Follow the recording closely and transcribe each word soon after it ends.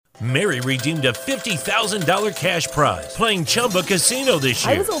Mary redeemed a $50,000 cash prize playing Chumba Casino this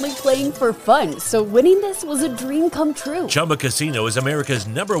year. I was only playing for fun, so winning this was a dream come true. Chumba Casino is America's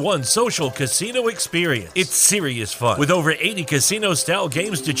 #1 social casino experience. It's serious fun. With over 80 casino-style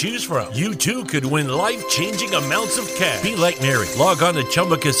games to choose from, you too could win life-changing amounts of cash. Be like Mary. Log on to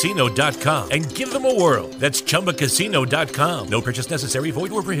ChumbaCasino.com and give them a whirl. That's ChumbaCasino.com. No purchase necessary.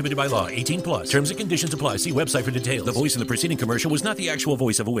 Void where prohibited by law. 18 plus. Terms and conditions apply. See website for details. The voice in the preceding commercial was not the actual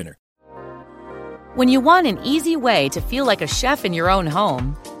voice of a winner. When you want an easy way to feel like a chef in your own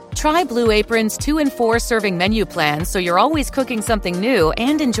home, try Blue Apron's 2 and 4 serving menu plans so you're always cooking something new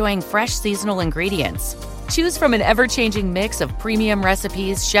and enjoying fresh seasonal ingredients. Choose from an ever-changing mix of premium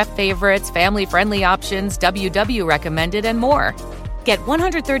recipes, chef favorites, family-friendly options, WW recommended, and more. Get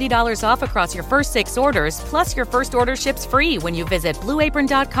 $130 off across your first 6 orders, plus your first order ships free when you visit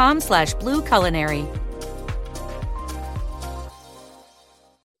blueapron.com/blueculinary.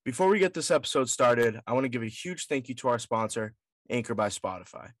 Before we get this episode started, I want to give a huge thank you to our sponsor, Anchor by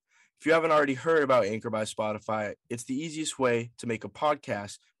Spotify. If you haven't already heard about Anchor by Spotify, it's the easiest way to make a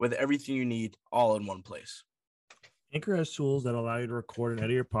podcast with everything you need all in one place. Anchor has tools that allow you to record and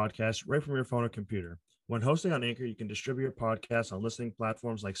edit your podcast right from your phone or computer. When hosting on Anchor, you can distribute your podcast on listening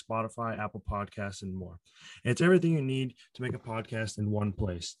platforms like Spotify, Apple Podcasts, and more. And it's everything you need to make a podcast in one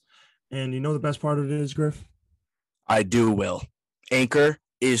place. And you know the best part of it is, Griff? I do, Will. Anchor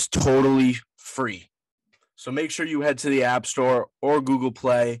is totally free. So make sure you head to the App Store or Google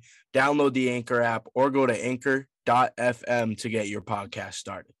Play, download the Anchor app, or go to anchor.fm to get your podcast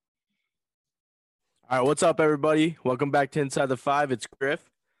started. All right, what's up, everybody? Welcome back to Inside the Five. It's Griff.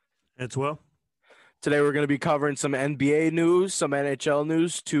 It's Will. Today we're going to be covering some NBA news, some NHL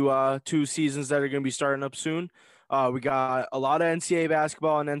news, two seasons that are going to be starting up soon. We got a lot of NCAA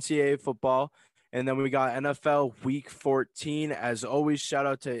basketball and NCAA football. And then we got NFL Week 14. As always, shout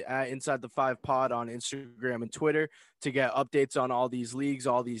out to Inside the Five Pod on Instagram and Twitter to get updates on all these leagues,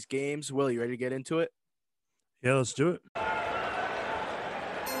 all these games. Will, you ready to get into it? Yeah, let's do it.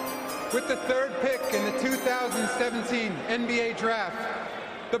 With the 3rd pick in the 2017 NBA Draft,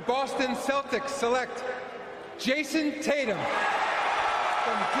 the Boston Celtics select Jason Tatum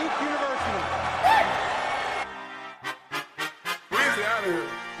from Duke University. Weezy out of here.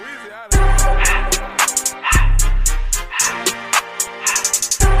 Weezy out of here.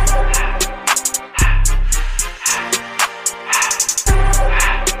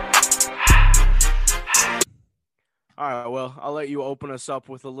 All right, well, I'll let you open us up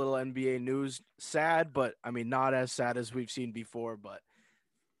with a little NBA news. Sad, but, I mean, not as sad as we've seen before, but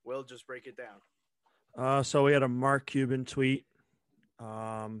we'll just break it down. So we had a Mark Cuban tweet. There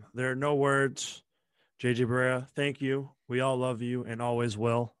are no words. JJ Barea, thank you. We all love you and always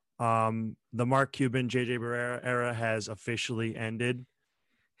will. The Mark Cuban, JJ Barea era has officially ended.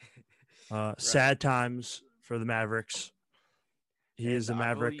 Right. Sad times for the Mavericks. He is a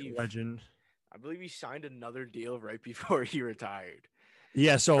Maverick legend. I believe he signed another deal right before he retired.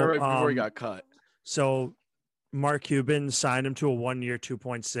 Yeah, so right before he got cut. So Mark Cuban signed him to a 1-year,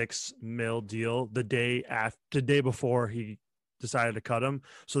 $2.6 million deal the day before he decided to cut him,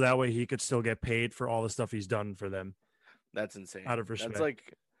 so that way he could still get paid for all the stuff he's done for them. That's insane. Out of respect. That's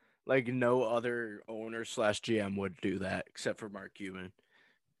like no other owner / GM would do that except for Mark Cuban.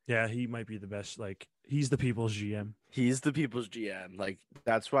 Yeah, he might be the best. Like, he's the people's GM. He's the people's GM. Like,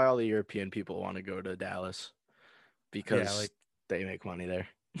 that's why all the European people want to go to Dallas, because they make money there.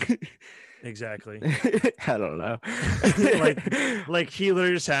 Exactly. I don't know. like he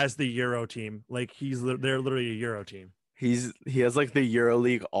literally just has the Euro team. Like, they're literally a Euro team. He has like the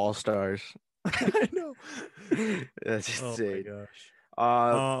EuroLeague All-Stars. I know. That's insane. Oh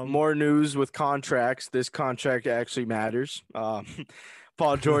my gosh. More news with contracts. This contract actually matters.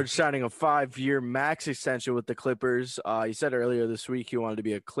 Paul George signing a 5-year max extension with the Clippers. He said earlier this week he wanted to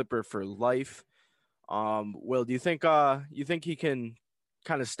be a Clipper for life. Will, do you think he can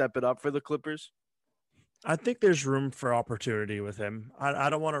kind of step it up for the Clippers? I think there's room for opportunity with him.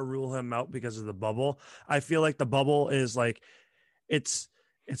 I don't want to rule him out because of the bubble. I feel like the bubble is like I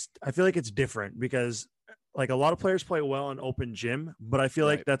feel like it's different because like a lot of players play well in open gym, but I feel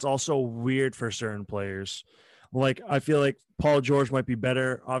like that's also weird for certain players. Like, I feel like Paul George might be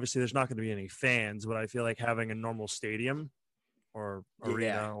better. Obviously, there's not going to be any fans, but I feel like having a normal stadium or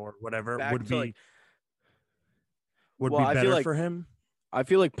arena or whatever would be better for him. I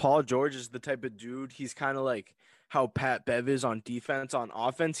feel like Paul George is the type of dude. He's kind of like how Pat Bev is on defense. On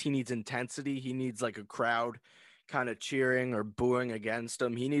offense, he needs intensity. He needs like a crowd kind of cheering or booing against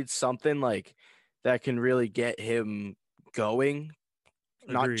him. He needs something like that can really get him going.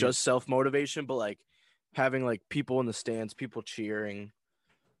 Agreed. Not just self-motivation, but like having like people in the stands, people cheering.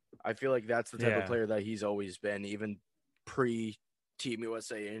 I feel like that's the type of Yeah. player that he's always been, even pre Team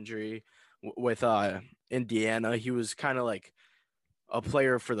USA injury with Indiana. He was kind of like a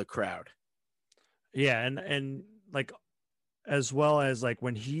player for the crowd. Yeah, and like as well as like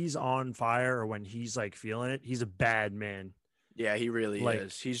when he's on fire or when he's like feeling it, he's a bad man. Yeah, he really Like-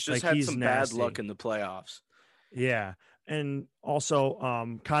 is. He's just like had he's some bad nasty. luck in the playoffs. Yeah. And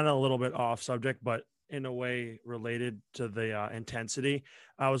also kind of a little bit off subject, but in a way related to the intensity.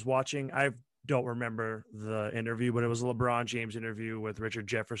 I don't remember the interview, but it was a LeBron James interview with Richard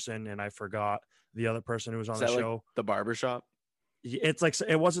Jefferson, and I forgot the other person who was on Is the that like show. the barbershop? It's like,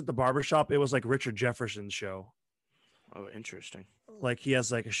 it wasn't the barbershop, it was like Richard Jefferson's show. Oh, interesting. Like he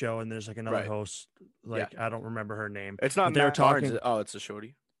has like a show and there's like another Right. host, like I don't remember her name. It's not But they were Matt Barnes. talking. Oh, it's a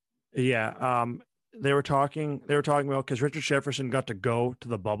shorty. Yeah. They were talking about, because Richard Jefferson got to go to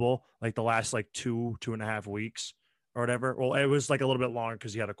the bubble like the last like 2.5 weeks or whatever. Well, it was like a little bit longer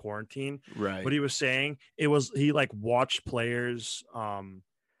because he had a quarantine. Right. But he was saying he like watched players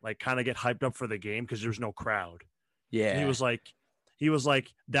like kind of get hyped up for the game because there's no crowd. Yeah. And he was like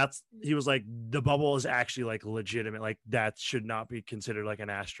the bubble is actually like legitimate. Like that should not be considered like an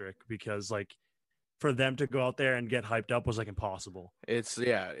asterisk, because like for them to go out there and get hyped up was like impossible. It's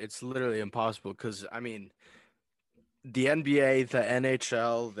literally impossible because I mean, the NBA, the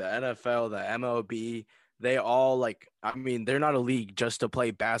NHL, the NFL, the MLB, they all they're not a league just to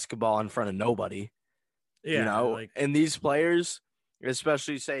play basketball in front of nobody. Yeah, and these players,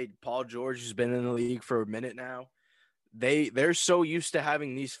 especially say Paul George, who's been in the league for a minute now, they're so used to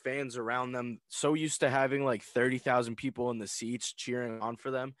having these fans around them, so used to having like 30,000 people in the seats cheering on for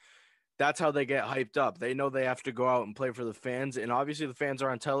them. That's how they get hyped up. They know they have to go out and play for the fans. And obviously the fans are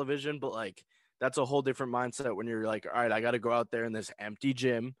on television, but like that's a whole different mindset when you're like, all right, I got to go out there in this empty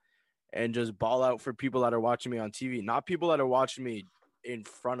gym and just ball out for people that are watching me on TV, not people that are watching me in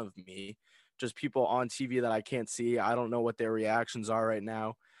front of me, just people on TV that I can't see. I don't know what their reactions are right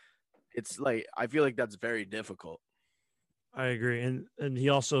now. It's like, I feel like that's very difficult. I agree. And he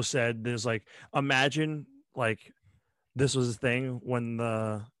also said there's like, imagine like this was a thing when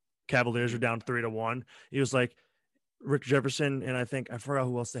the Cavaliers were down 3-1. He was like, Rick Jefferson, and I forgot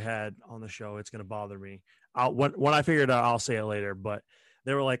who else they had on the show. It's gonna bother me. When I figured it out, I'll say it later. But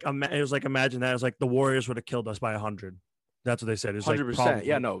they were like, it was like, imagine that. It was like the Warriors would have killed us by 100. That's what they said. It was 100%. Like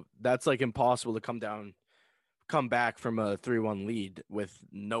yeah, no, that's like impossible to come back from a 3-1 lead with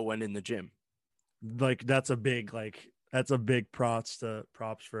no one in the gym. Like that's a big props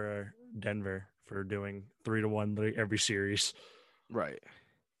for Denver for doing 3-1 every series. Right.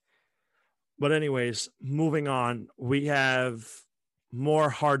 But anyways, moving on, we have more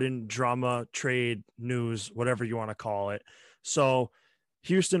Harden drama, trade news, whatever you want to call it. So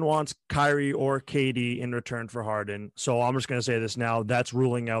Houston wants Kyrie or KD in return for Harden. So I'm just going to say this now. That's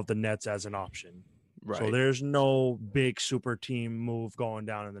ruling out the Nets as an option. Right. So there's no big super team move going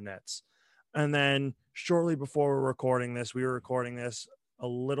down in the Nets. And then shortly before we were recording this a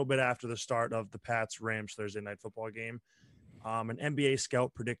little bit after the start of the Pats-Rams Thursday night football game. An NBA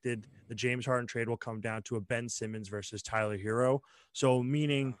scout predicted the James Harden trade will come down to a Ben Simmons versus Tyler Hero. So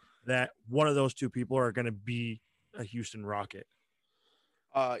meaning that one of those two people are going to be a Houston Rocket.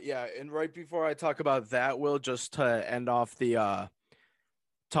 Yeah. And right before I talk about that, Will, just to end off the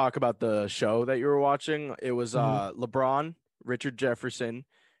talk about the show that you were watching, it was LeBron, Richard Jefferson,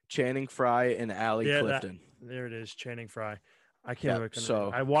 Channing Frye, and Allie Clifton. There it is, Channing Frye. I can't remember. So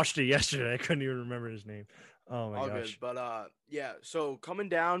I watched it yesterday. I couldn't even remember his name. Oh my gosh. Good. But yeah, so coming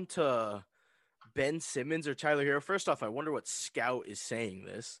down to Ben Simmons or Tyler Hero, first off, I wonder what scout is saying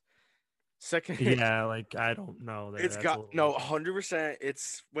this. Second, yeah, like I don't know. It's got no 100%.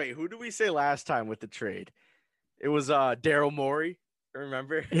 It's wait, who did we say last time with the trade? It was Daryl Morey.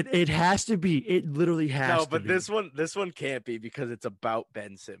 Remember? It has to be. It literally has to be. No, but this one can't be because it's about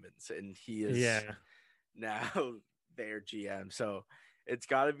Ben Simmons and he is now their GM. So it's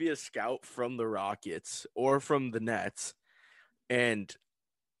got to be a scout from the Rockets or from the Nets. And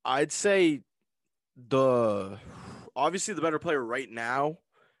I'd say obviously the better player right now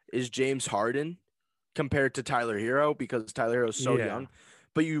is James Harden compared to Tyler Hero because Tyler Hero is so young.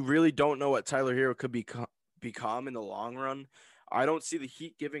 But you really don't know what Tyler Hero could become in the long run. I don't see the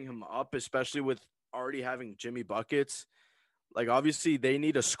Heat giving him up, especially with already having Jimmy Buckets. Like, obviously, they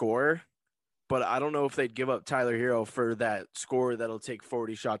need a scorer, but I don't know if they'd give up Tyler Hero for that scorer that'll take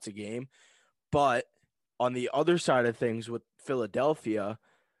 40 shots a game. But on the other side of things with Philadelphia,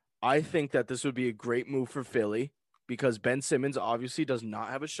 I think that this would be a great move for Philly because Ben Simmons obviously does not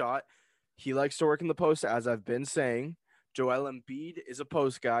have a shot. He likes to work in the post, as I've been saying. Joel Embiid is a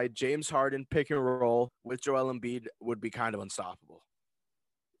post guy. James Harden pick and roll with Joel Embiid would be kind of unstoppable.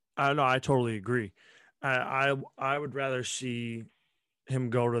 No, I totally agree. I would rather see him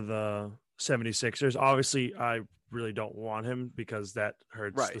go to the 76ers. Obviously, I really don't want him because that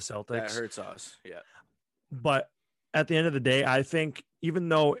hurts the Right. Celtics. That hurts us. Yeah. But at the end of the day, I think even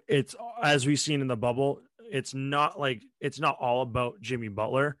though it's, as we've seen in the bubble, it's not all about Jimmy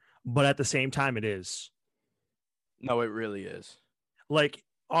Butler, but at the same time it is. No, it really is. Like,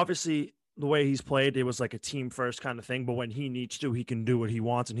 obviously the way he's played, it was like a team first kind of thing, but when he needs to, he can do what he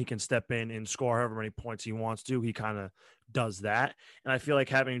wants and he can step in and score however many points he wants to. He kind of does that. And I feel like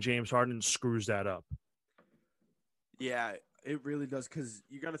having James Harden screws that up. Yeah, it really does, because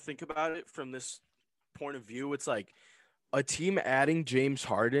you got to think about it from this point of view. It's like a team adding James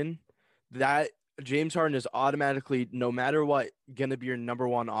Harden, that James Harden is automatically, no matter what, going to be your number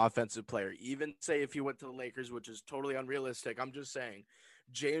one offensive player. Even say if he went to the Lakers, which is totally unrealistic, I'm just saying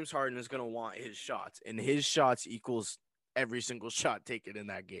James Harden is going to want his shots, and his shots equals every single shot taken in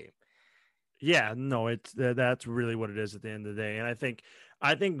that game. Yeah, no, that's really what it is at the end of the day. And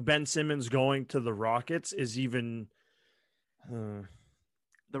I think Ben Simmons going to the Rockets is even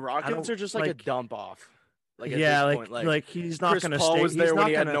the Rockets are just like a dump off. Like, at this point, like he's not Chris going to Paul stay. was there He's when not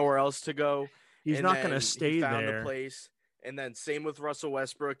he had gonna, nowhere else to go. He's and not going to then stay he found there. a place. And then same with Russell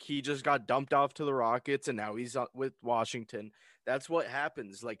Westbrook. He just got dumped off to the Rockets, and now he's with Washington. That's what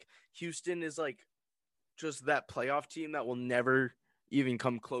happens. Like, Houston is like just that playoff team that will never even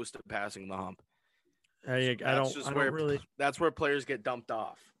come close to passing the hump. That's where players get dumped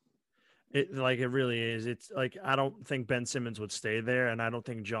off. It really is. It's like, I don't think Ben Simmons would stay there, and I don't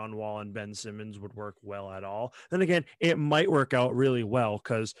think John Wall and Ben Simmons would work well at all. Then again, it might work out really well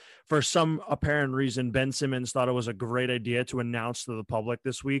because for some apparent reason, Ben Simmons thought it was a great idea to announce to the public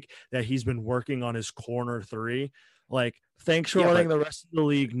this week that he's been working on his corner three. Like, thanks for letting the rest of the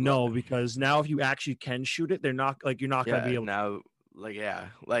league know, because now if you actually can shoot it, you're not going to be able now.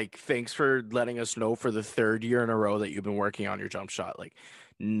 Thanks for letting us know for the third year in a row that you've been working on your jump shot. Like,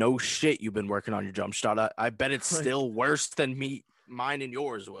 no shit, you've been working on your jump shot. I bet it's still worse than mine and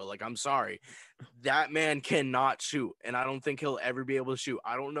yours, Will. Like, I'm sorry. That man cannot shoot, and I don't think he'll ever be able to shoot.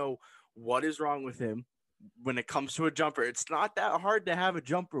 I don't know what is wrong with him when it comes to a jumper. It's not that hard to have a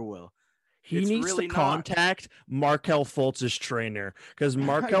jumper, Will. He needs really to contact Markelle Fultz's trainer, because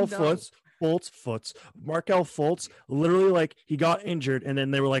Markelle Fultz literally, like, he got injured and then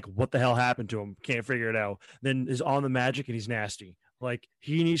they were like, what the hell happened to him? Can't figure it out. Then is on the Magic and he's nasty. Like,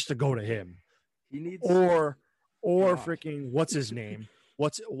 he needs to go to him. He needs freaking what's his name?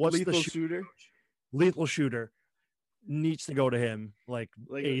 What's Lethal the Shooter? Lethal Shooter needs to go to him like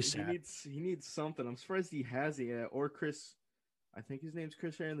ASAP. He needs something. I'm surprised he has it yet. Or Chris, I think his name's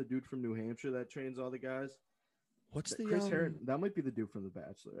Chris Herron, the dude from New Hampshire that trains all the guys. What's the Chris Herron? That might be the dude from The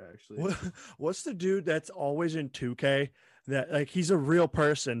Bachelor, actually. What's the dude that's always in 2K? That, like, he's a real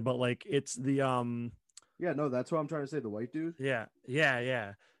person, but like it's the Yeah, no, that's what I'm trying to say. The white dude. Yeah.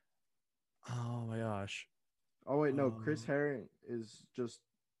 Oh my gosh. Oh wait, no, Chris Herron is just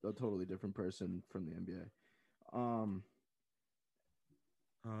a totally different person from the NBA.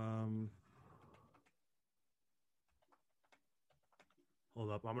 Hold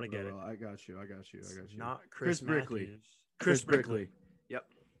up, I'm gonna get it. I got you. Not Chris Brickley. Matthews. Chris Brickley. Yep.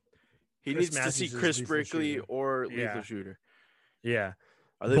 He Chris needs Matthews to see is Chris Lethal Brickley Shooter. or Lethal Shooter. Yeah.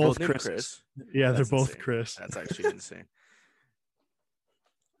 Are they both Chris? Chris? Yeah, That's they're both insane. Chris. That's actually insane.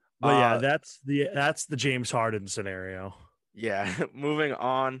 But yeah, that's the James Harden scenario. Yeah. Moving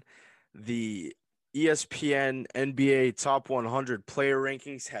on, the ESPN NBA Top 100 player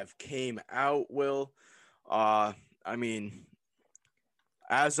rankings have came out. Will, I mean,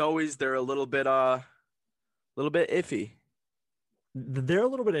 as always, they're a little bit iffy. They're a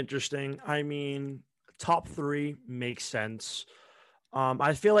little bit interesting. I mean, top 3 makes sense.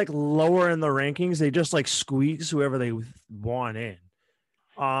 I feel like lower in the rankings, they just like squeeze whoever they want in.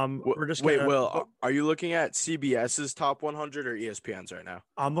 We're just Will, are you looking at CBS's top 100 or ESPN's right now?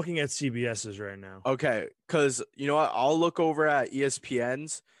 I'm looking at CBS's right now. Okay, because you know what? I'll look over at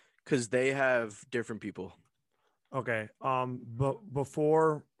ESPN's because they have different people. Okay. But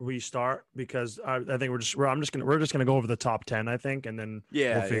before we start, because I think we're just gonna go over the top 10, I think, and then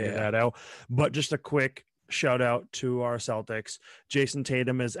we'll figure that out. But just a quick shout out to our Celtics. Jason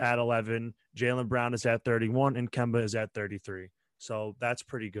Tatum is at 11, Jaylen Brown is at 31, and Kemba is at 33. So that's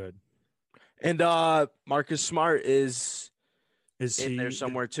pretty good. And Marcus Smart is in there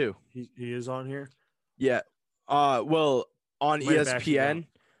somewhere too. He is on here. Yeah. Well, on ESPN,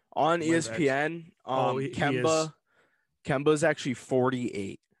 Kemba's actually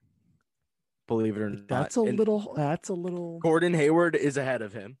 48. Believe it or not. That's a little. Gordon Hayward is ahead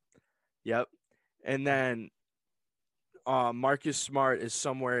of him. Yep. And then Marcus Smart is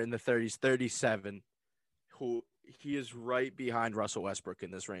somewhere in the 30s, 37. Who he is right behind Russell Westbrook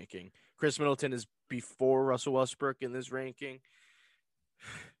in this ranking. Chris Middleton is before Russell Westbrook in this ranking.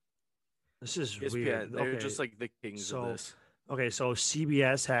 This is ESPN, weird. they're Okay, just like the kings of this. okay, so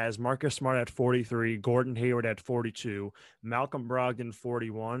CBS has Marcus Smart at 43, Gordon Hayward at 42, Malcolm Brogdon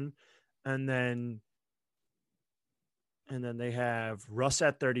 41, and then they have Russ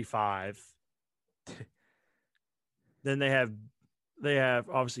at 35. Then they have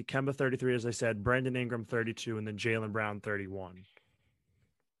obviously Kemba 33, as I said, Brandon Ingram 32, and then Jaylen Brown 31.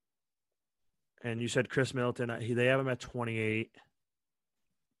 And you said Chris Middleton, they have him at 28.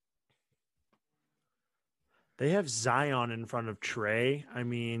 They have Zion in front of Trey. I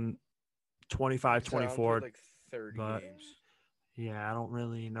mean, 25, 24. Like 30 but games. yeah, I don't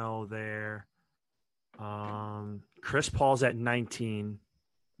really know there. Chris Paul's at 19.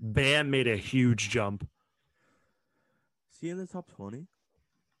 Bam made a huge jump. Is he in the top 20?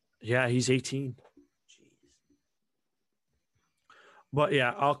 Yeah, he's 18. Jeez. But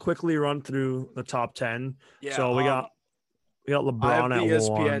yeah, I'll quickly run through the top 10. Yeah, so we got LeBron at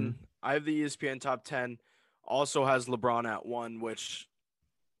ESPN, 1. I have the ESPN top 10. Also has LeBron at 1, which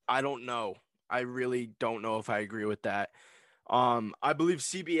I don't know. I really don't know if I agree with that. I believe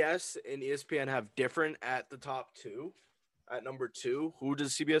CBS and ESPN have different at the top 2. At number 2, who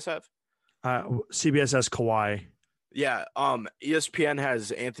does CBS have? CBS has Kawhi. Yeah, ESPN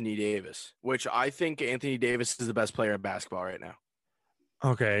has Anthony Davis, which I think Anthony Davis is the best player in basketball right now.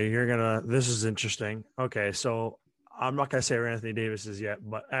 Okay, this is interesting. Okay, so I'm not gonna say where Anthony Davis is yet,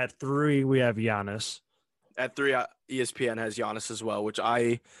 but at 3 we have Giannis. At 3, ESPN has Giannis as well, which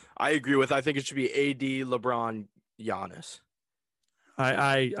I agree with. I think it should be AD, LeBron, Giannis.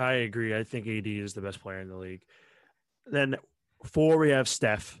 I agree. I think AD is the best player in the league. Then 4 we have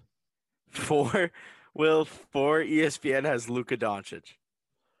Steph. 4 ESPN has Luka Doncic.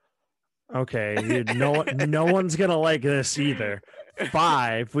 Okay, dude, no one's gonna like this either.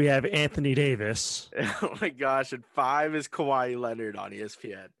 5 we have Anthony Davis. Oh my gosh! And 5 is Kawhi Leonard on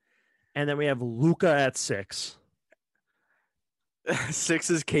ESPN. And then we have Luka at 6. 6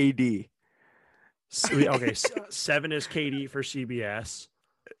 is KD. Okay, 7 is KD for CBS.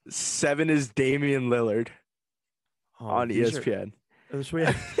 7 is Damian Lillard on ESPN.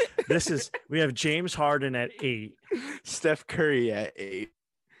 We have James Harden at 8. Steph Curry at 8.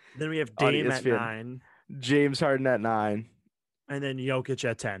 Then we have Dame at 9. James Harden at 9. And then Jokic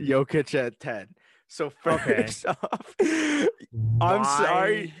at 10. Jokic at 10. So first off, I'm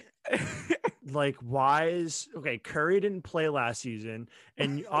sorry. Like, why is Curry didn't play last season,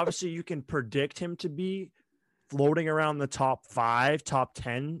 and obviously you can predict him to be floating around the top 5, top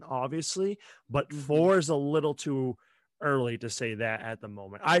 10, obviously, but 4 is a little too early to say that at the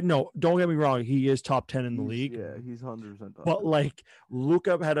moment. I know, don't get me wrong, he is top 10 in the league. Yeah, he's 100%. But like,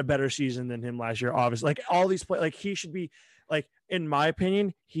 Luka had a better season than him last year, obviously. Like, all these play, like, he should be, like, in my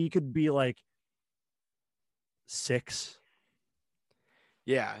opinion, he could be like 6.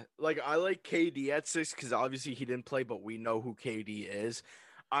 Yeah, like I like KD at 6 because obviously he didn't play, but we know who KD is.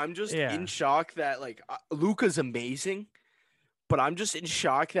 I'm just in shock that like Luka's amazing, but I'm just in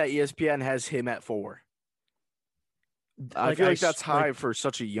shock that ESPN has him at 4. I feel like that's high for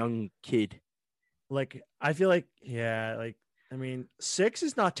such a young kid. Like, I feel like, I mean, 6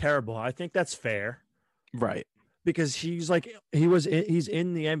 is not terrible. I think that's fair, right? Because he's in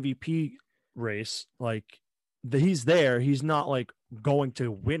the MVP race. Like, he's there. He's not like going to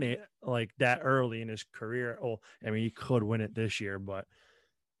win it like that early in his career. Oh, I mean, he could win it this year, but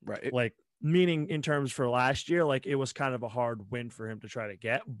right. Like, meaning in terms for last year, like it was kind of a hard win for him to try to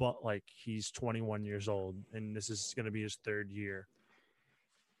get, but like he's 21 years old and this is going to be his 3rd year.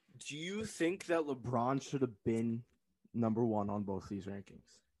 Do you think that LeBron should have been number 1 on both these rankings?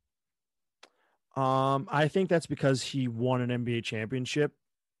 I think that's because he won an NBA championship.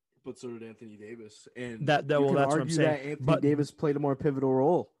 But so did Anthony Davis, and that's what I'm saying. That Anthony Davis played a more pivotal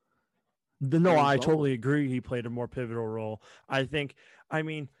role. I totally agree. He played a more pivotal role. I think. I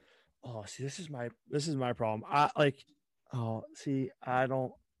mean, this is my problem. I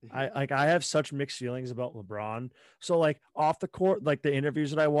have such mixed feelings about LeBron. So like off the court, like the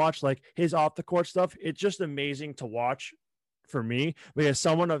interviews that I watch, like his off the court stuff, it's just amazing to watch for me, because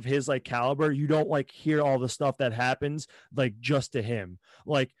someone of his like caliber, you don't like hear all the stuff that happens like just to him.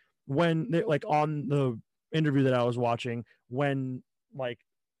 Like when they, like on the interview that I was watching, when like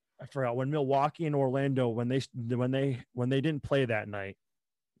I forgot, when Milwaukee and Orlando, when they didn't play that night,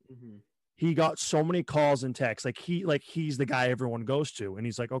 he got so many calls and texts. Like he's the guy everyone goes to, and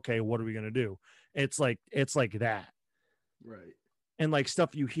he's like, okay, what are we gonna do? It's like that, right? and like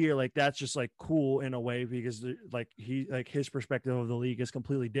stuff you hear, like that's just like cool in a way because like his perspective of the league is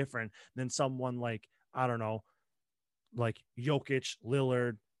completely different than someone like, I don't know, like Jokic,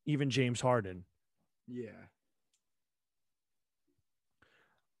 Lillard, even James Harden. Yeah.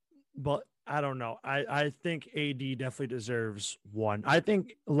 But I don't know. I think AD definitely deserves one. I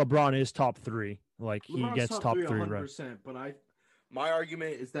think LeBron is top 3. Like he LeBron's gets top 3, 100%, right? But my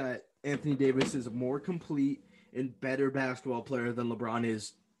argument is that Anthony Davis is a more complete and better basketball player than LeBron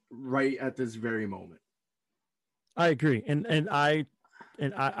is right at this very moment. I agree. And I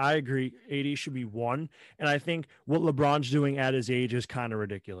agree. AD should be 1. And I think what LeBron's doing at his age is kind of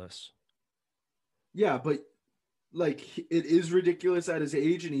ridiculous. Yeah, but like it is ridiculous at his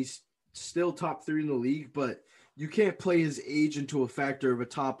age, and he's still top 3 in the league, but you can't play his age into a factor of a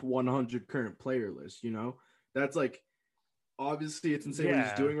top 100 current player list, you know? That's like, obviously it's insane what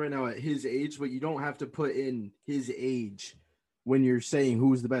he's doing right now at his age, but you don't have to put in his age when you're saying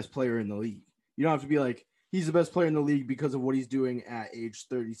who's the best player in the league. You don't have to be like, he's the best player in the league because of what he's doing at age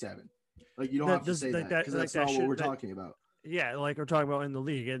 37. Like, you don't have to say that because that's not what we're talking about. Yeah, like we're talking about in the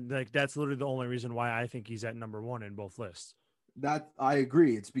league, and like that's literally the only reason why I think he's at number 1 in both lists. That I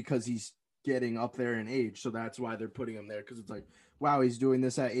agree. It's because he's getting up there in age, so that's why they're putting him there. Because it's like, wow, he's doing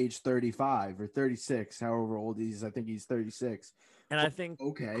this at age 35 or 36, however old he is. I think he's 36. And I think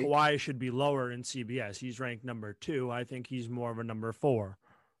Kawhi should be lower in CBS. He's ranked number 2. I think he's more of a number 4.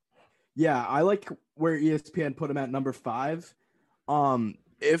 Yeah, I like where ESPN put him at number 5.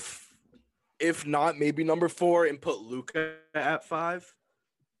 If not, maybe number 4 and put Luka at 5.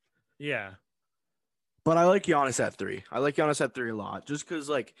 Yeah. But I like Giannis at 3. I like Giannis at 3 a lot. Just because,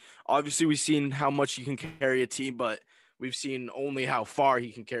 like, obviously we've seen how much he can carry a team, but we've seen only how far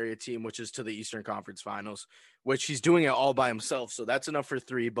he can carry a team, which is to the Eastern Conference Finals, which he's doing it all by himself. So that's enough for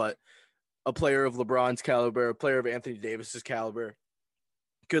 3. But a player of LeBron's caliber, a player of Anthony Davis's caliber,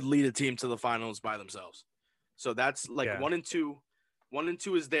 could lead a team to the finals by themselves. So that's like 1 and 2. 1 and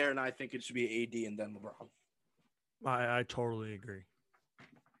 2 is there, and I think it should be AD and then LeBron. I totally agree.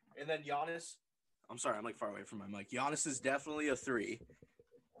 And then Giannis. I'm sorry, I'm like far away from my mic. Giannis is definitely a 3.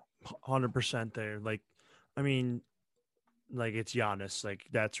 100% there. Like, I mean, like it's Giannis. Like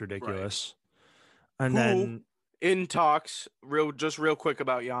that's ridiculous. Right. And then in talks, real quick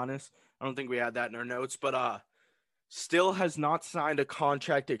about Giannis. I don't think we had that in our notes, but still has not signed a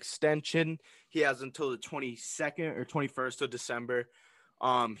contract extension. He has until the 22nd or 21st of December.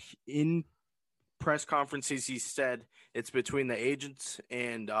 In press conferences, he said it's between the agents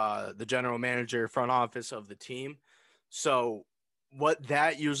and the general manager, front office of the team. So what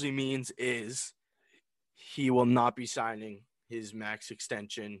that usually means is he will not be signing his max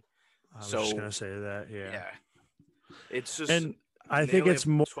extension. I was just going to say that. Yeah. It's just, and I think it's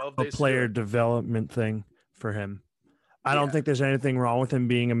more a player development thing for him. I don't think there's anything wrong with him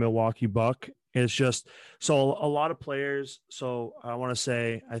being a Milwaukee Buck. It's just so a lot of players. So I want to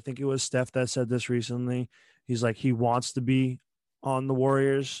say, I think it was Steph that said this recently. He's like, he wants to be on the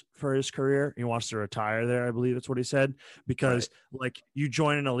Warriors for his career. He wants to retire there. I believe that's what he said, because like you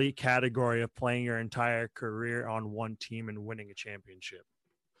join an elite category of playing your entire career on one team and winning a championship.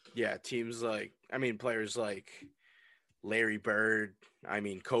 Yeah. Teams like, players like Larry Bird,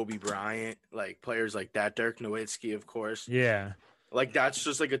 Kobe Bryant, like players like that, Dirk Nowitzki, of course. Yeah. Like that's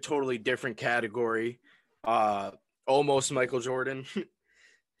just like a totally different category. Almost Michael Jordan.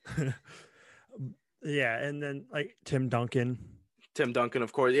 Yeah. And then like Tim Duncan,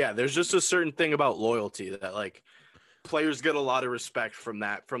 of course. Yeah. There's just a certain thing about loyalty that like players get a lot of respect from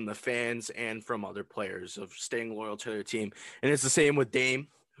that, from the fans and from other players of staying loyal to their team. And it's the same with Dame,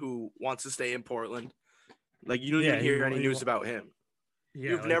 who wants to stay in Portland. Like you don't even hear any news about him.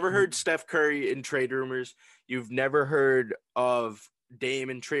 Yeah, You've never heard Steph Curry in trade rumors. You've never heard of Dame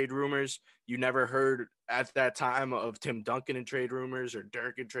in trade rumors. You never heard at that time of Tim Duncan in trade rumors or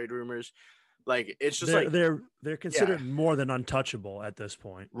Dirk in trade rumors. Like it's just they're considered more than untouchable at this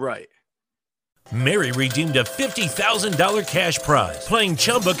point. Right. Mary redeemed a $50,000 cash prize playing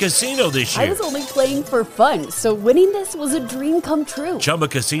Chumba Casino this year. I was only playing for fun, so winning this was a dream come true. Chumba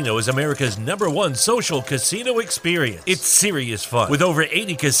Casino is America's #1 social casino experience. It's serious fun. With over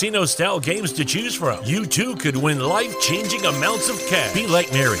 80 casino-style games to choose from, you too could win life-changing amounts of cash. Be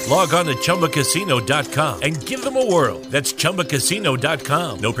like Mary. Log on to ChumbaCasino.com and give them a whirl. That's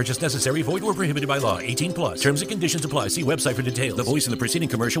ChumbaCasino.com. No purchase necessary. Void where prohibited by law. 18+. Terms and conditions apply. See website for details. The voice in the preceding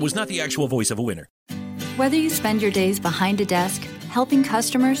commercial was not the actual voice of a winner. Whether you spend your days behind a desk, helping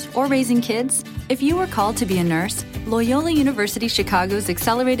customers, or raising kids, if you are called to be a nurse, Loyola University Chicago's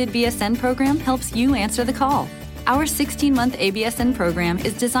Accelerated BSN program helps you answer the call. Our 16-month ABSN program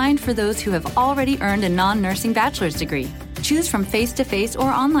is designed for those who have already earned a non-nursing bachelor's degree. Choose from face-to-face or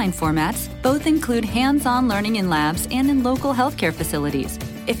online formats. Both include hands-on learning in labs and in local healthcare facilities.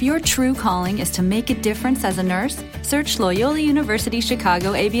 If your true calling is to make a difference as a nurse, search Loyola University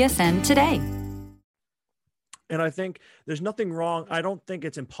Chicago ABSN today. And I think there's nothing wrong. I don't think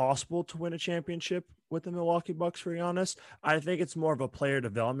it's impossible to win a championship with the Milwaukee Bucks, to be honest. I think it's more of a player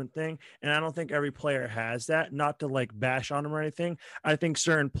development thing. And I don't think every player has that, not to like bash on them or anything. I think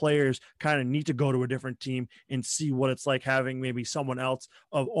certain players kind of need to go to a different team and see what it's like having maybe someone else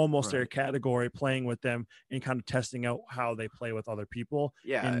of almost their category playing with them and kind of testing out how they play with other people.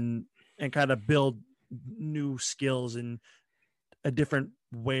 And kind of build new skills and a different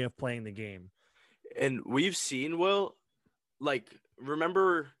way of playing the game. And we've seen, Will, like,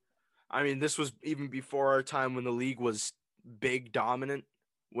 remember, I mean, this was even before our time when the league was big dominant,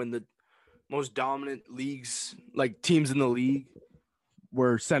 when the most dominant leagues, like teams in the league,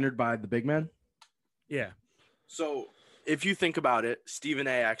 were centered by the big man. Yeah. So if you think about it, Stephen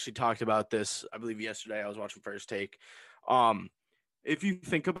A. actually talked about this, I believe yesterday. I was watching First Take. If you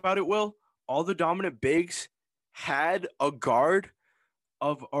think about it, Will, all the dominant bigs had a guard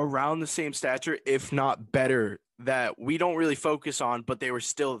of around the same stature, if not better, that we don't really focus on, but they were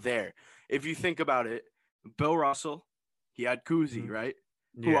still there. If you think about it, Bill Russell, he had Kuzi, right?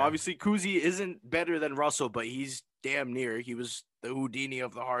 Yeah. Who obviously Kuzi isn't better than Russell, but he's damn near. He was the Houdini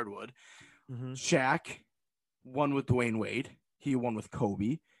of the hardwood. Shaq won with Dwayne Wade. He won with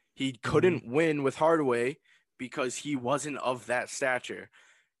Kobe. He couldn't win with Hardaway because he wasn't of that stature.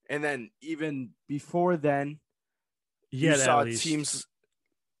 And then even before then, you saw teams.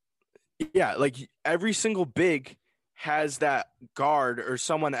 Yeah, like every single big has that guard or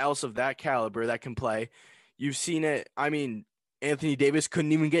someone else of that caliber that can play. You've seen it. I mean, Anthony Davis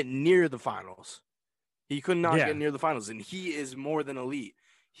couldn't even get near the finals. He could not get near the finals, and he is more than elite.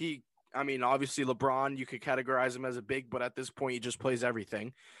 I mean, obviously LeBron, you could categorize him as a big, but at this point, he just plays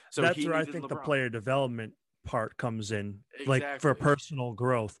everything. So that's where I think the player development part comes in, like for personal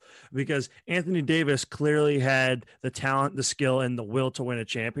growth, because Anthony Davis clearly had the talent, the skill, and the will to win a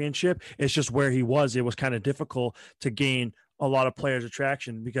championship. It's just where he was, it was kind of difficult to gain a lot of players'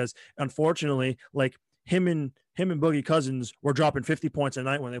 attraction because unfortunately, like him and Boogie Cousins were dropping 50 points a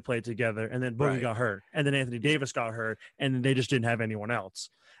night when they played together, and then Boogie got hurt, and then Anthony Davis got hurt, and then they just didn't have anyone else.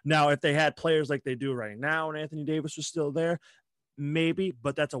 Now, if they had players like they do right now and Anthony Davis was still there, maybe,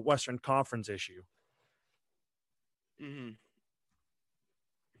 but that's a Western Conference issue.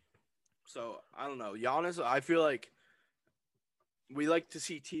 So I don't know, Giannis. I feel like we like to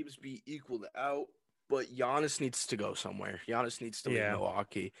see teams be equaled out, but Giannis needs to go somewhere. Giannis needs to leave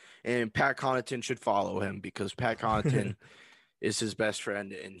Milwaukee, and Pat Connaughton should follow him because Pat Connaughton is his best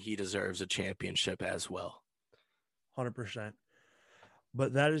friend, and he deserves a championship as well. 100%.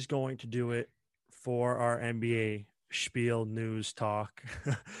 But that is going to do it for our NBA spiel news talk.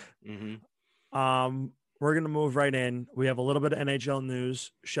 We're going to move right in. We have a little bit of NHL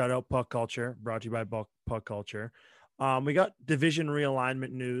news. Shout out Puck Culture, brought to you by Puck Culture. We got division realignment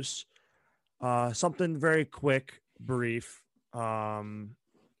news. Something very quick, brief, because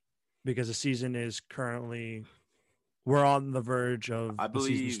the season is currently, we're on the verge of the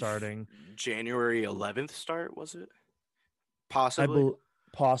season starting. January 11th start, was it? Possibly.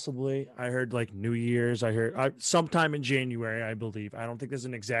 Possibly. I heard like New Year's. I heard sometime in January, I believe. I don't think there's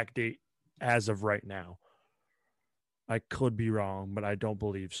an exact date as of right now. I could be wrong, but I don't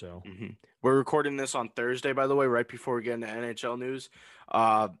believe so. We're recording this on Thursday, by the way, right before we get into NHL news.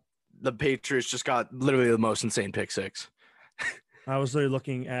 The Patriots just got literally the most insane pick six. I was literally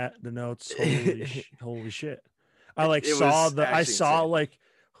looking at the notes. Holy shit. I saw insane.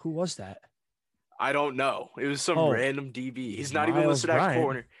 Who was that? I don't know. It was some random DB. He's not even listed at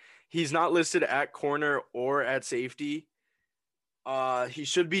corner. He's not listed at corner or at safety. He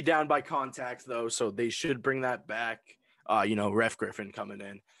should be down by contact though, so they should bring that back. Ref Griffin coming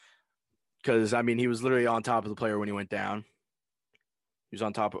in, because I mean he was literally on top of the player when he went down. He was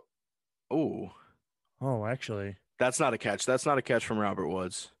on top of. Actually, that's not a catch. That's not a catch from Robert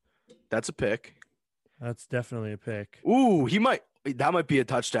Woods. That's a pick. That's definitely a pick. That might be a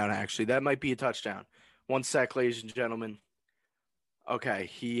touchdown. Actually, that might be a touchdown. 1 sec, ladies and gentlemen. Okay,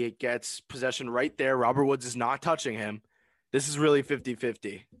 he gets possession right there. Robert Woods is not touching him. This is really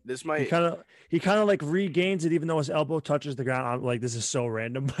 50-50. This might he kind of like regains it even though his elbow touches the ground. I'm like, this is so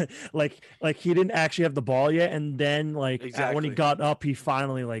random, but like he didn't actually have the ball yet, and then when he got up, he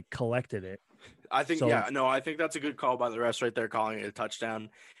finally collected it. I think I think that's a good call by the refs right there, calling it a touchdown,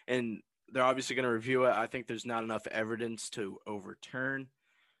 and they're obviously going to review it. I think there's not enough evidence to overturn.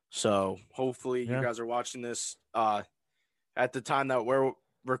 So hopefully you guys are watching this at the time that we're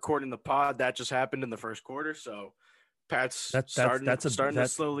recording the pod. That just happened in the first quarter, so Pat's That's starting to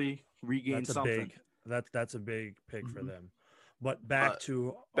slowly regain something. That's a big pick for them. But Back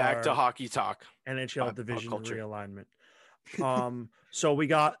to hockey talk. NHL division culture. realignment. So we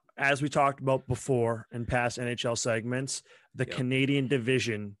got, as we talked about before in past NHL segments, the Canadian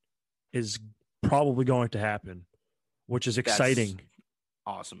division is probably going to happen, which is exciting. That's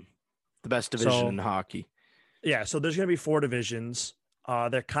awesome. The best division in hockey. Yeah. So there's going to be 4 divisions.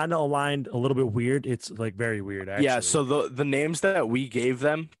 They're kind of aligned a little bit weird. It's like very weird, actually. Yeah. So the names that we gave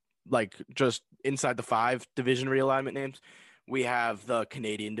them, like just inside the 5 division realignment names, we have the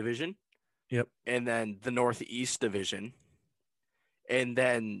Canadian division. Yep. And then the Northeast division. And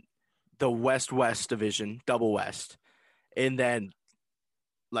then the West division, double West. And then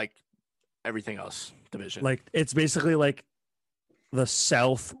like everything else division. Like it's basically like the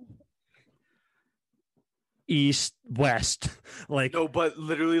South, East, West. Like no, but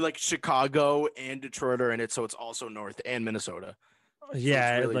literally like Chicago and Detroit are in it, so it's also North and Minnesota.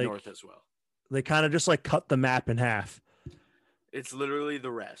 Yeah, so it's really like North as well. They kind of just like cut the map in half. It's literally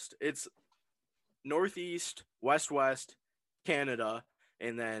the rest. It's Northeast, West, Canada,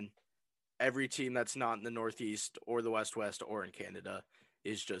 and then every team that's not in the Northeast or the West or in Canada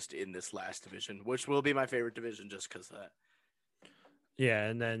is just in this last division, which will be my favorite division just because of that. Yeah,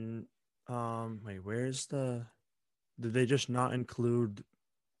 and then wait, did they just not include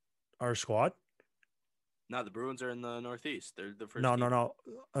our squad? No, the Bruins are in the Northeast. They're the first. No. No.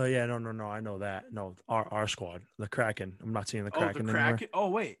 I know that. No, our squad, the Kraken. I'm not seeing the Kraken. The Kraken. Oh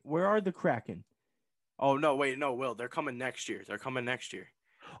wait, where are the Kraken? Oh no, wait, no, Will. They're coming next year.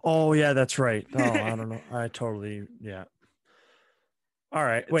 Oh yeah, that's right. Oh, I don't know. Yeah. All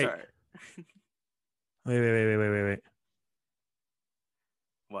right. Wait. All right. Wait.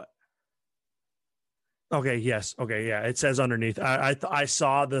 What? Okay. Yes. Okay. Yeah. It says underneath. I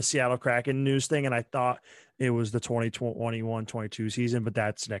saw the Seattle Kraken news thing, and I thought it was the 2021-22 season, but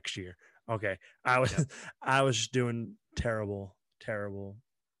that's next year. Okay. I was just doing terrible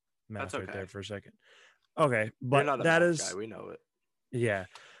math right there for a second. Okay, but that is guy. We know it. Yeah,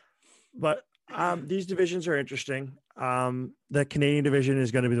 but these divisions are interesting. The Canadian division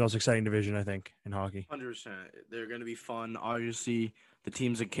is going to be the most exciting division, I think, in hockey. 100%. They're going to be fun. Obviously, the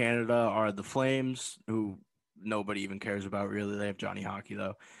teams in Canada are the Flames, who nobody even cares about, really. They have Johnny Hockey,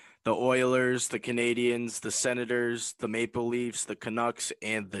 though. The Oilers, the Canadians, the Senators, the Maple Leafs, the Canucks,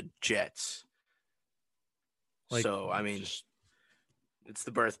 and the Jets. So, I mean, it's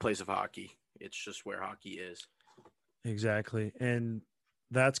the birthplace of hockey. It's just where hockey is. Exactly. And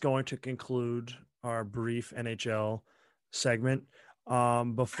that's going to conclude our brief NHL segment.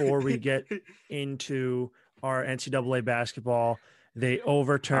 Before we get into our NCAA basketball, they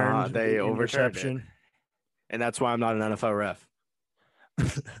overturned the interception. And that's why I'm not an NFL ref.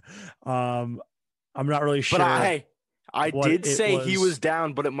 I'm not really sure. But I did say he was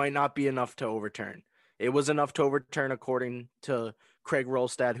down, but it might not be enough to overturn. It was enough to overturn according to Craig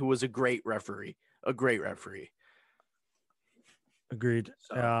Rolstad, who was a great referee. Agreed.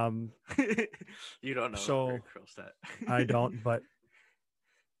 So, you don't know. So I don't, but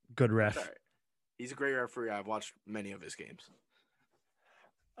good ref. Right. He's a great referee. I've watched many of his games.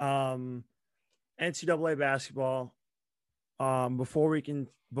 NCAA basketball. Before we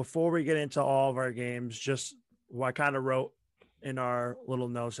get into all of our games, just what I kind of wrote in our little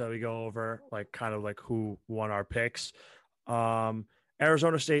notes that we go over, like kind of like who won our picks.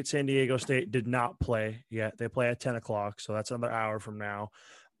 Arizona State, San Diego State did not play yet. They play at 10 o'clock, so that's another hour from now.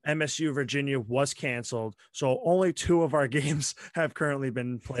 MSU, Virginia was canceled, so only 2 of our games have currently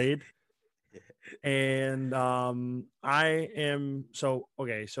been played. And so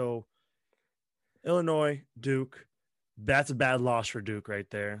Illinois, Duke, that's a bad loss for Duke right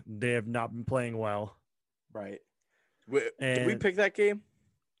there. They have not been playing well. Right. Did we pick that game?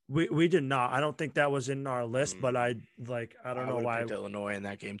 We did not. I don't think that was in our list, but I don't know why. Illinois in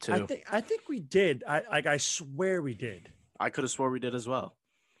that game too. I think we did. I swear we did. I could have swore we did as well.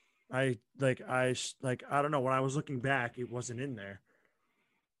 I don't know. When I was looking back, it wasn't in there.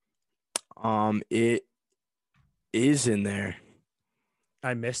 It is in there.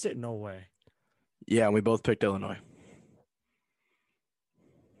 I missed it? No way. Yeah, we both picked Illinois.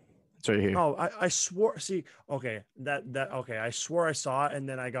 It's right here. Oh, I swore. See, okay, okay. I swore I saw it, and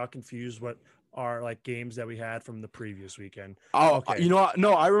then I got confused what are like games that we had from the previous weekend. Oh, okay. You know what?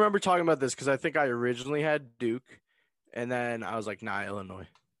 No, I remember talking about this because I think I originally had Duke, and then I was like, nah, Illinois.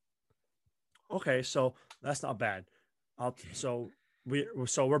 Okay, so that's not bad. So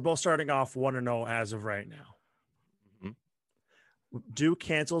we're both starting off 1-0 as of right now. Mm-hmm. Duke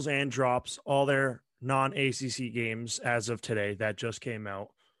cancels and drops all their non-ACC games as of today that just came out.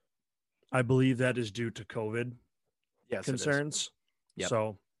 I believe that is due to COVID. Yes, it is. concerns. Yep.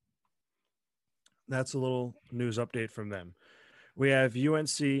 So that's a little news update from them. We have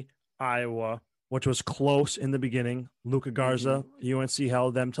UNC Iowa, which was close in the beginning. Luca Garza, UNC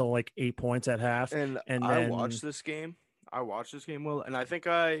held them to like 8 points at half. And I watched this game. Will, and I think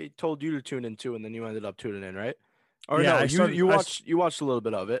I told you to tune in too, and then you ended up tuning in, right? Or Yeah, no, you watched a little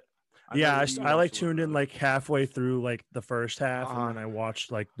bit of it. I like tuned in like halfway through like the first half, and then I watched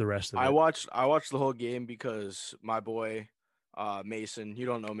like the rest of it. I watched the whole game because my boy Mason, you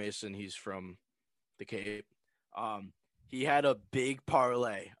don't know Mason, he's from the Cape. He had a big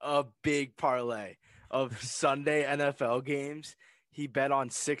parlay of Sunday NFL games. He bet on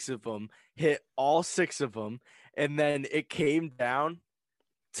 6 of them, hit all 6 of them, and then it came down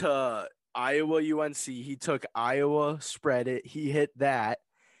to Iowa UNC. He took Iowa, spread it, he hit that,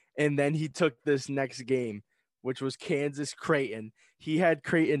 and then he took this next game, which was Kansas Creighton. He had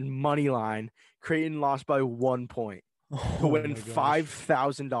Creighton money line. Creighton lost by 1 point to win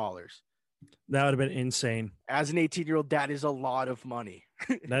 $5,000. That would have been insane. As an 18-year-old, that is a lot of money.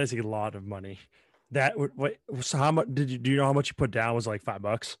 That is a lot of money. That would wait. So how much do you know how much you put down? Was it like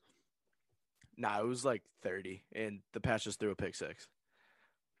 $5? Nah, it was like 30, and the Pats just threw a pick 6.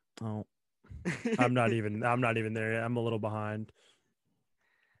 Oh, I'm not even there yet. I'm a little behind.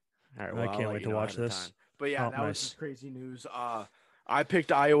 All right, well, I can't wait to watch this. But yeah, that was just crazy news. I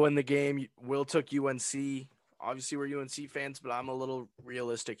picked Iowa in the game. Will took UNC. Obviously, we're UNC fans, but I'm a little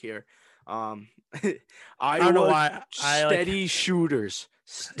realistic here. Iowa, I don't know why. Steady shooters.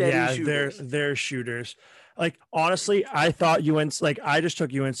 They're shooters. Like honestly, I thought UNC. Like I just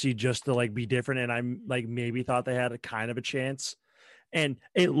took UNC just to like be different, and I'm like maybe thought they had a kind of a chance, and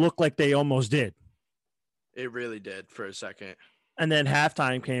it looked like they almost did. It really did for a second. And then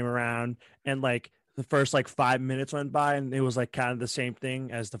halftime came around, and like the first like 5 minutes went by, and it was like kind of the same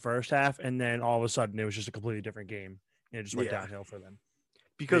thing as the first half, and then all of a sudden it was just a completely different game. And it just went downhill for them.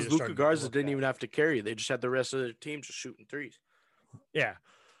 Because Luca Garza didn't even have to carry. They just had the rest of the team just shooting threes. Yeah.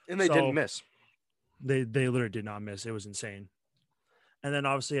 And they didn't miss. They literally did not miss. It was insane. And then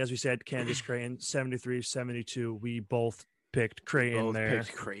obviously, as we said, Kansas Creighton 73-72. We both picked Creighton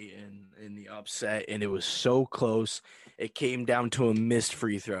picked Creighton in the upset, and it was so close. It came down to a missed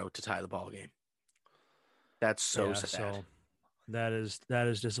free throw to tie the ball game. That's so sad. So that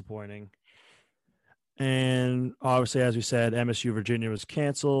is disappointing. And obviously, as we said, MSU Virginia was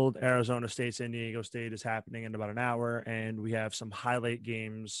canceled. Arizona State San Diego State is happening in about an hour, and we have some highlight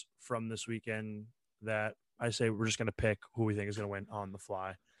games from this weekend that I say we're just going to pick who we think is going to win on the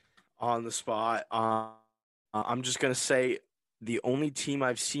fly. On the spot. I'm just going to say the only team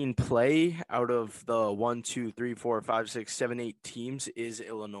I've seen play out of the 1, 2, 3, 4, 5, 6, 7, 8 teams is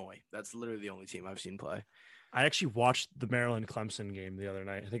Illinois. That's literally the only team I've seen play. I actually watched the Maryland Clemson game the other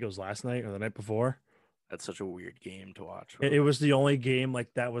night. I think it was last night or the night before. That's such a weird game to watch. It was the only game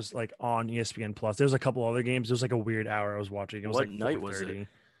like that was like on ESPN Plus. There's a couple other games. It was like a weird hour I was watching. It was what like night was it? I think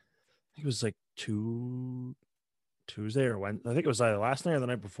it was like Tuesday or Wednesday. I think it was either last night or the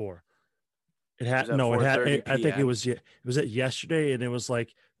night before. It had no. It had. I think it was at yesterday, and it was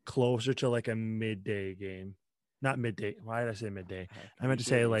like closer to like a midday game, not midday. Why did I say midday? I meant to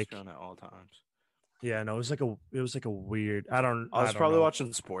say like at all times. Yeah, no, it was like a weird. I was probably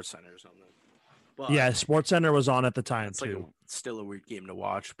watching Sports Center or something. But yeah, Sports Center was on at the time too. Like still a weird game to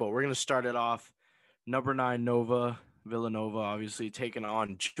watch, but we're gonna start it off. Number 9 Villanova, obviously taking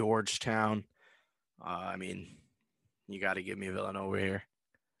on Georgetown. I mean, you got to give me Villanova here.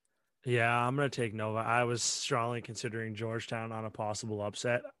 Yeah, I'm gonna take Nova. I was strongly considering Georgetown on a possible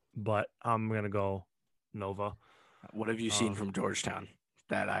upset, but I'm gonna go Nova. What have you seen from Georgetown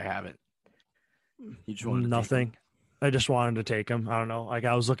that I haven't? You just wanted nothing. I just wanted to take him. I don't know. Like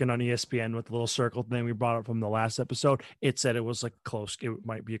I was looking on ESPN with the little circle thing we brought up from the last episode. It said it was like close. It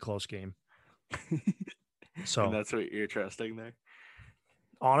might be a close game. So and that's what you're trusting there.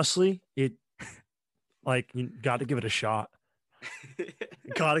 Honestly, you got to give it a shot.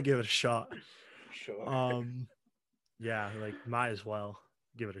 Got to give it a shot. Sure. Yeah, like might as well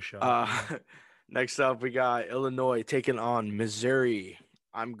give it a shot. Next up, we got Illinois taking on Missouri.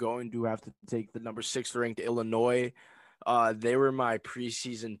 I'm going to have to take the number 6 ranked Illinois. They were my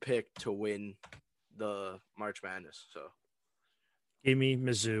preseason pick to win the March Madness. So, give me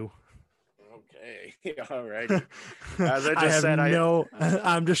Mizzou. Okay, all right. As I just said,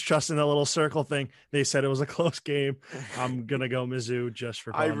 I'm just trusting the little circle thing. They said it was a close game. I'm gonna go Mizzou just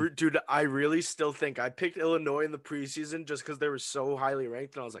for fun. I really still think I picked Illinois in the preseason just because they were so highly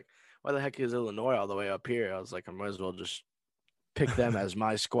ranked, and I was like, why the heck is Illinois all the way up here? I was like, I might as well just pick them as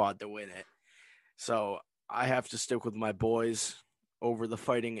my squad to win it. So I have to stick with my boys over the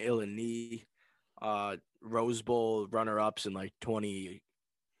Fighting Illini. Rose Bowl runner-ups in like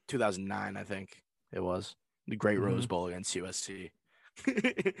 2009, I think it was. The great Rose Bowl against USC.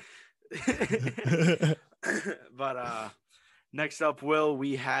 But next up, Will,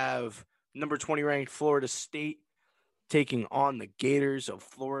 we have number 20 ranked Florida State taking on the Gators of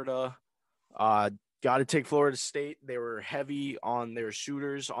Florida. Got to take Florida State. They were heavy on their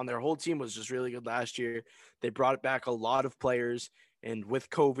shooters. On their whole team was just really good last year. They brought back a lot of players. And with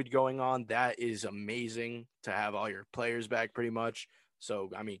COVID going on, that is amazing to have all your players back pretty much.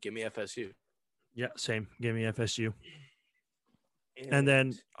 So, I mean, give me FSU. Yeah, same. Give me FSU. And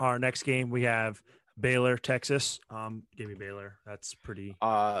then our next game, we have Baylor, Texas. Give me Baylor. That's pretty.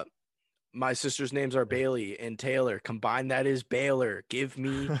 My sister's names are Bailey and Taylor. Combined, that is Baylor. Give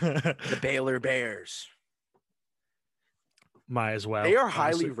me the Baylor Bears. Might as well. They are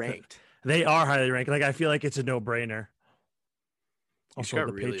highly ranked. They are highly ranked. Like, I feel like it's a no-brainer. Also,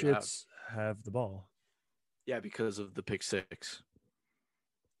 the really Patriots have the ball. Yeah, because of the pick six.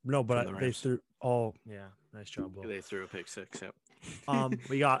 No, but they threw. Oh, yeah. Nice job, Will. They threw a pick six. Yep.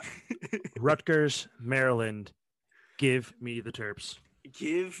 We got Rutgers, Maryland. Give me the Terps.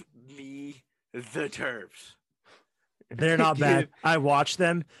 Give me the Terps. They're not bad. I watched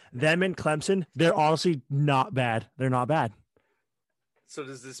them. Them and Clemson. They're honestly not bad. They're not bad. So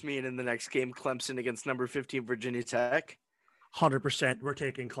does this mean in the next game, Clemson against number 15 Virginia Tech? 100%. We're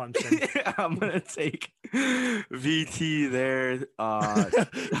taking Clemson. I'm gonna take VT there.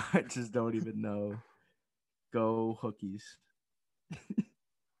 I just don't even know. Go Hokies.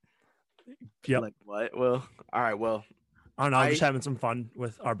 Yep. Like what? Well, all right. Well, I don't know. I'm just having some fun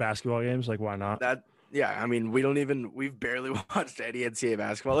with our basketball games. Like, why not? Yeah, I mean, we've barely watched any NCAA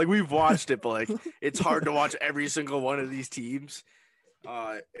basketball. Like, we've watched it, but like, it's hard to watch every single one of these teams.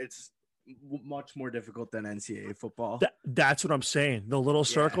 It's much more difficult than NCAA football. That's what I'm saying. The little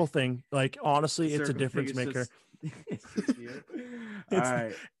circle thing, like, honestly, it's a difference maker. All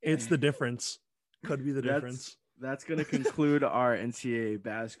right. It's the difference. Could be the difference. That's going to conclude our NCAA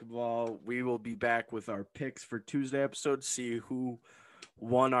basketball. We will be back with our picks for Tuesday episode, see who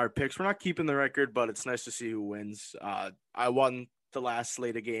won our picks. We're not keeping the record, but it's nice to see who wins. I won the last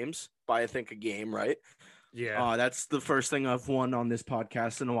slate of games by, I think, a game, right? Yeah. That's the first thing I've won on this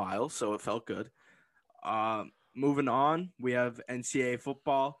podcast in a while, so it felt good. Moving on, we have NCAA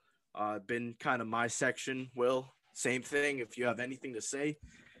football. Been kind of my section, Will. Same thing. If you have anything to say,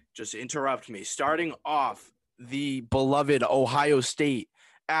 just interrupt me. Starting off, the beloved Ohio State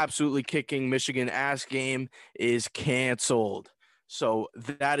absolutely kicking Michigan ass game is canceled. So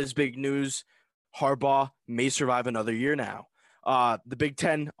that is big news. Harbaugh may survive another year now. The Big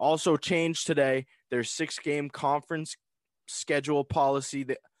Ten also changed today their 6-game conference schedule policy.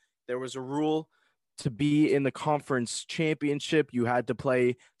 That there was a rule to be in the conference championship. You had to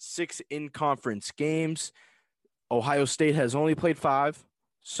play 6 in-conference games. Ohio State has only played 5,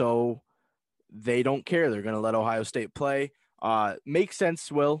 so they don't care. They're going to let Ohio State play. Makes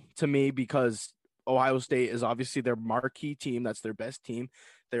sense, Will, to me, because Ohio State is obviously their marquee team. That's their best team.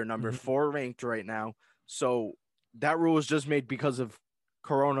 They're number 4 ranked right now. So that rule was just made because of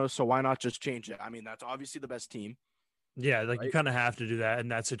Corona, so why not just change it? I mean, that's obviously the best team. Yeah, like, right? You kind of have to do that in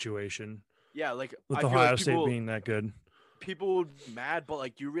that situation. Yeah, like, with Ohio State being that good. People would be mad, but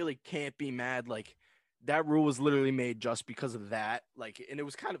like, you really can't be mad. Like, that rule was literally made just because of that. Like, and it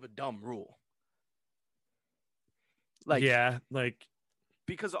was kind of a dumb rule. Like, yeah, like,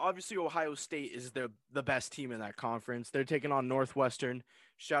 because obviously Ohio State is the best team in that conference. They're taking on Northwestern.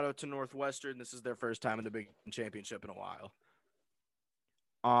 Shout out to Northwestern. This is their first time in the Big Ten Championship in a while.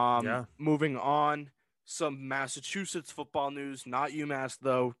 Moving on, some Massachusetts football news. Not UMass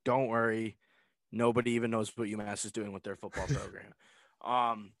though. Don't worry. Nobody even knows what UMass is doing with their football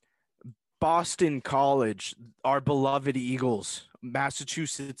program. Boston College, our beloved Eagles,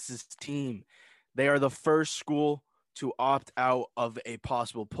 Massachusetts' team. They are the first school to opt out of a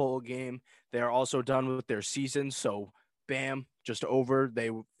possible bowl game. They are also done with their season, so bam, just over.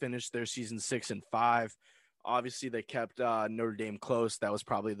 They finished their season 6-5. Obviously, they kept Notre Dame close. That was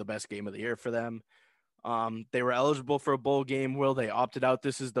probably the best game of the year for them. They were eligible for a bowl game. Will they opted out?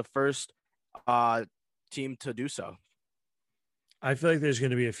 This is the first team to do so. I feel like there's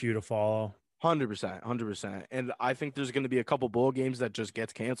going to be a few to follow. 100%. And I think there's going to be a couple bowl games that just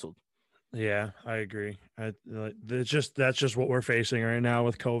gets canceled. Yeah, I agree. That's just what we're facing right now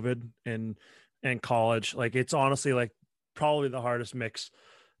with COVID and college. Like, it's honestly like probably the hardest mix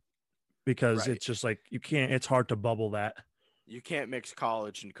because it's just like it's hard to bubble that. You can't mix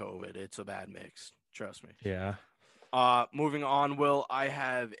college and COVID. It's a bad mix. Trust me. Yeah. Moving on, Will, I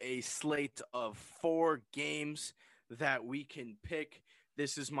have a slate of 4 games that we can pick.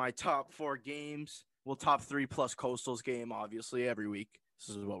 This is my top 4 games We'll top 3 plus Coastal's game, obviously, every week.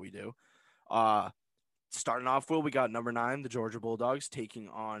 This is what we do. Starting off, Will, we got number 9, the Georgia Bulldogs, taking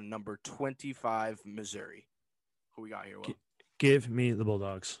on number 25, Missouri. Who we got here, Will? Give me the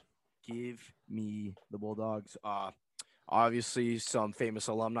Bulldogs. Give me the Bulldogs. Obviously, some famous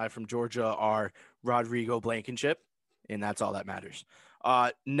alumni from Georgia are Rodrigo Blankenship, and that's all that matters.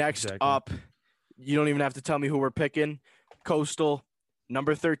 Next up, you don't even have to tell me who we're picking. Coastal,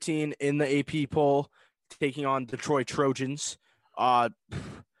 number 13 in the AP poll, taking on Detroit Trojans.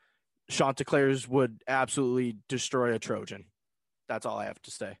 Chanticleers would absolutely destroy a Trojan. That's all I have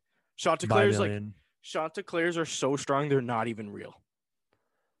to say. Chanticleers are so strong, they're not even real.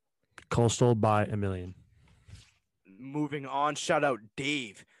 Coastal by a million. Moving on, shout out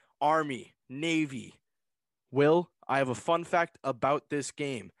Dave, Army, Navy. Will, I have a fun fact about this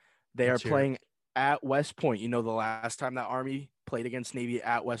game. They are playing at West Point. You know the last time that Army played against Navy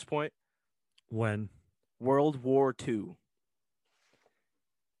at West Point? When? World War II.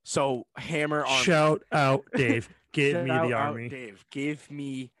 So, Hammer Army. Shout out, Dave. Give me the Army. Dave, give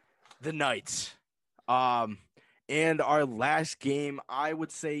me the Knights. And our last game, I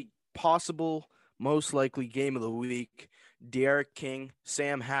would say possible, most likely game of the week, Derek King,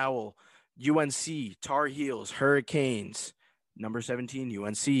 Sam Howell, UNC, Tar Heels, Hurricanes, number 17,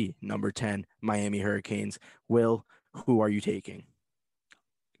 UNC, number 10, Miami Hurricanes. Will, who are you taking?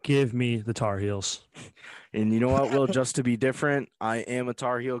 Give me the Tar Heels. And you know what, Will, just to be different, I am a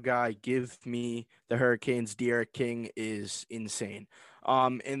Tar Heel guy. Give me the Hurricanes. Derek King is insane.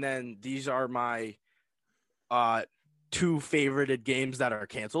 And then these are my 2 favorited games that are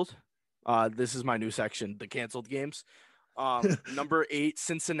canceled. This is my new section, the canceled games. Number 8,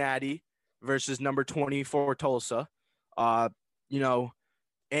 Cincinnati versus number 24, Tulsa.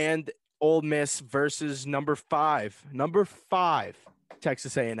 And Ole Miss versus number 5,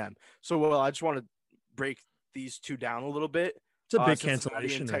 Texas A&M. So, well, I just want to break these 2 down a little bit. It's a big Cincinnati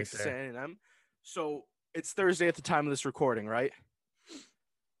cancellation and right Texas there. A&M. So it's Thursday at the time of this recording, right?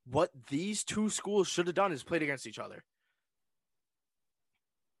 What these 2 schools should have done is played against each other.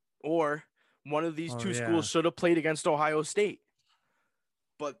 Or one of these 2 schools should have played against Ohio State.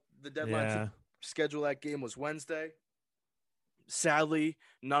 But the deadline to schedule that game was Wednesday. Sadly,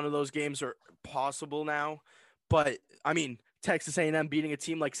 none of those games are possible now. But, I mean, Texas A&M beating a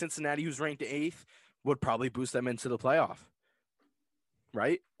team like Cincinnati, who's ranked 8th, would probably boost them into the playoff.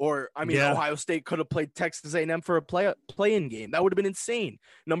 Right? Or, I mean, Ohio State could have played Texas A&M for a play-in game. That would have been insane.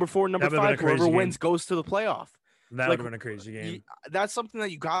 Number 4 and number 5, whoever wins goes to the playoff. That would have been a crazy game. That's something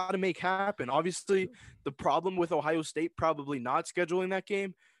that you got to make happen. Obviously, the problem with Ohio State probably not scheduling that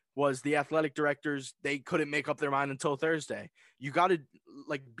game was the athletic directors. They couldn't make up their mind until Thursday. You got to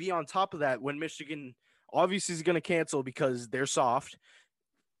be on top of that when Michigan obviously is going to cancel because they're soft.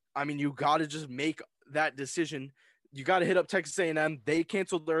 I mean, you got to just make that decision. You got to hit up Texas A&M. They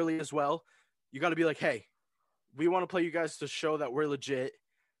canceled early as well. You got to be like, hey, we want to play you guys to show that we're legit.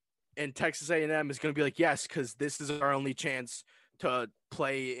 And Texas A&M is going to be like, yes, because this is our only chance to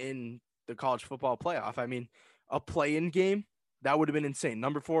play in the college football playoff. I mean, a play-in game, that would have been insane.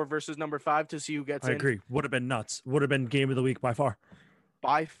 Number 4 versus number 5 to see who gets in. I agree. Would have been nuts. Would have been game of the week by far.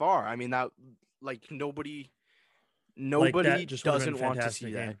 By far. I mean, that nobody just doesn't want to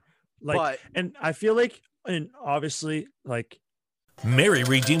see game. that. And I feel like, and obviously, Mary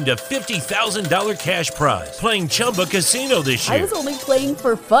redeemed a $50,000 cash prize playing Chumba Casino this year. I was only playing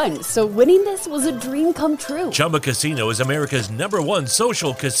for fun, so winning this was a dream come true. Chumba Casino is America's #1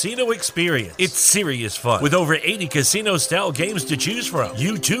 social casino experience. It's serious fun. With over 80 casino-style games to choose from,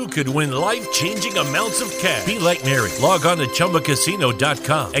 you too could win life-changing amounts of cash. Be like Mary. Log on to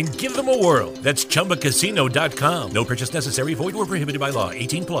ChumbaCasino.com and give them a whirl. That's ChumbaCasino.com. No purchase necessary. Void or prohibited by law.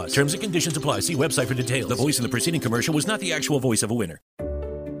 18+. Terms and conditions apply. See website for details. The voice in the preceding commercial was not the actual voice of a winner.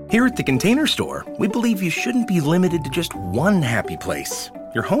 Here at the Container Store, we believe you shouldn't be limited to just one happy place.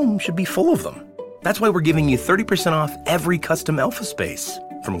 Your home should be full of them. That's why we're giving you 30% off every custom Elfa space.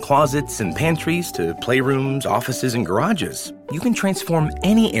 From closets and pantries to playrooms, offices, and garages, you can transform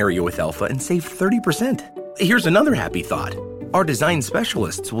any area with Elfa and save 30%. Here's another happy thought. Our design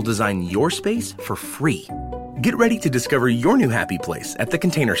specialists will design your space for free. Get ready to discover your new happy place at the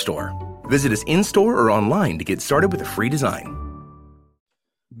Container Store. Visit us in-store or online to get started with a free design.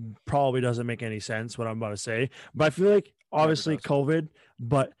 Probably doesn't make any sense what I'm about to say, but I feel like obviously COVID,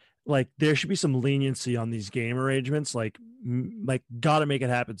 but there should be some leniency on these game arrangements. Got to make it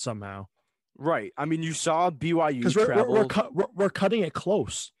happen somehow. Right. I mean, you saw BYU because we're cutting it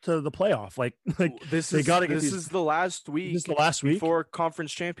close to the playoff. This is the last week. This is the last week before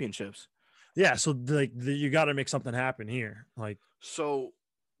conference championships. Yeah. So you got to make something happen here. So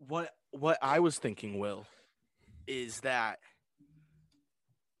what what I was thinking, Will, is that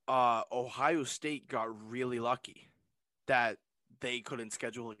Ohio State got really lucky that they couldn't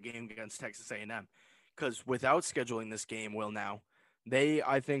schedule a game against Texas A&M, because without scheduling this game, Will, now they,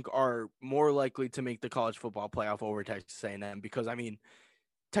 I think, are more likely to make the college football playoff over Texas A&M, because I mean,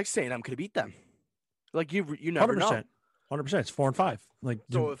 Texas A&M could have beat them. Like you never 100%, know. 100%. It's 4-5. Like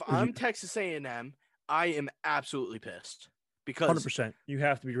So if I'm Texas A&M, I am absolutely pissed, because 100%, you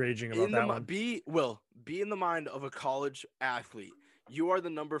have to be raging about that one. Be in the mind of a college athlete. You are the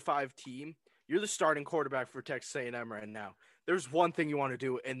number 5 team. You're the starting quarterback for Texas A&M right now. There's one thing you want to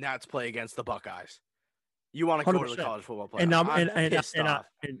do, and that's play against the Buckeyes. You want to go to the college football playoff. And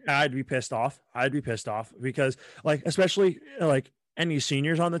I'd be pissed off. I'd be pissed off because, like, especially like any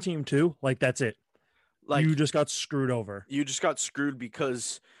seniors on the team too. Like, that's it. Like, you just got screwed over. You just got screwed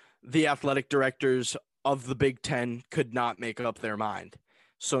because the athletic directors of the Big Ten could not make up their mind.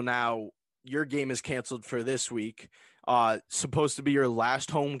 So now your game is canceled for this week. Supposed to be your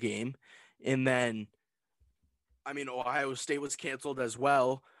last home game. And then, I mean, Ohio State was canceled as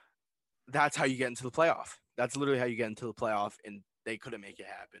well. That's how you get into the playoff. That's literally how you get into the playoff, and they couldn't make it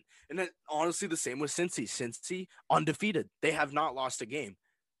happen. And then, honestly, the same with Cincy. Cincy, undefeated. They have not lost a game.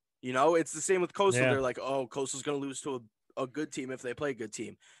 You know, it's the same with Coastal. Yeah. They're like, oh, Coastal's going to lose to a good team if they play a good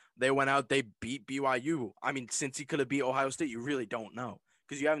team. They went out, they beat BYU. I mean, Cincy could have beat Ohio State. You really don't know,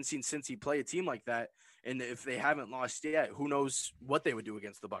 because you haven't seen Cincy play a team like that. And if they haven't lost yet, who knows what they would do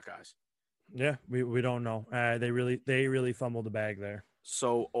against the Buckeyes. Yeah, we don't know. They really fumbled the bag there.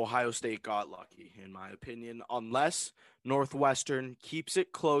 So Ohio State got lucky, in my opinion, unless Northwestern keeps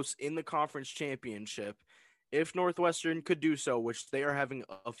it close in the conference championship. If Northwestern could do so, which they are having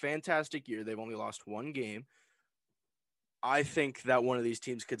a fantastic year, they've only lost one game. I think that one of these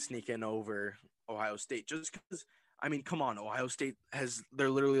teams could sneak in over Ohio State, just because, I mean, come on, Ohio State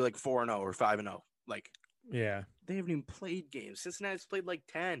they're literally like 4-0 or 5-0. Like, yeah, they haven't even played games. Cincinnati's played like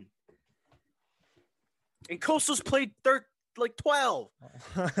 10. And Coastal's played 12.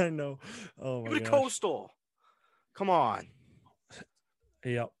 I know. Oh my god. Coastal. Come on.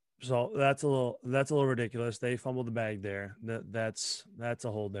 Yep. So that's a little ridiculous. They fumbled the bag there. That's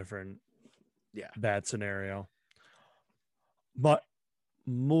a whole different bad scenario. But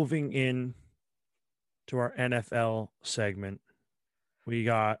moving in to our NFL segment, we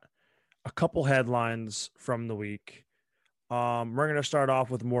got a couple headlines from the week. We're going to start off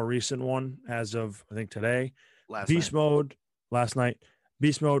with a more recent one as of, I think, today. Beast Mode last night.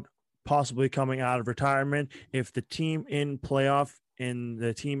 Beast Mode possibly coming out of retirement. If the team in playoff and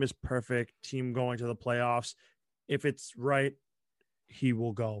the team is perfect, team going to the playoffs, if it's right, he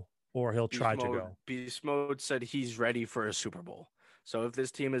will go, or he'll try to go. Beast Mode said he's ready for a Super Bowl. So if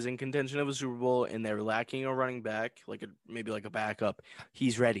this team is in contention of a Super Bowl and they're lacking a running back, maybe a backup,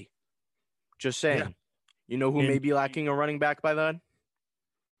 he's ready. Just saying. Yeah. You know who may be lacking a running back by then?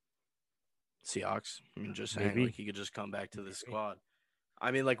 Seahawks. I mean, just saying, he could just come back to the squad.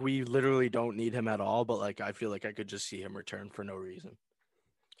 I mean, we literally don't need him at all, but I feel like I could just see him return for no reason.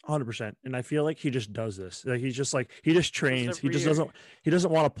 100%. And I feel like he just does this. He's just he just trains. He just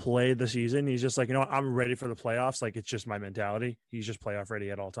doesn't want to play the season. He's just you know what? I'm ready for the playoffs. It's just my mentality. He's just playoff ready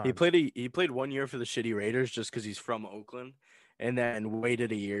at all times. He played 1 year for the shitty Raiders just because he's from Oakland, and then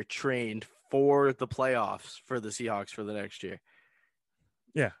waited a year, trained for the playoffs for the Seahawks for the next year.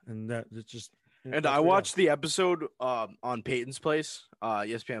 Yeah. And it's just, and I watched the episode on Peyton's Place,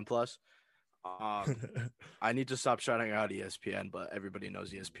 ESPN Plus. I need to stop shouting out ESPN, but everybody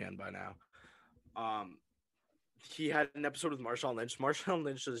knows ESPN by now. He had an episode with Marshawn Lynch. Marshawn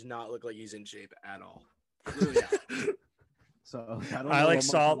Lynch does not look like he's in shape at all. Really not. So I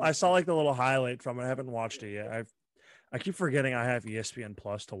saw the little highlight from it. I haven't watched it yet. I keep forgetting I have ESPN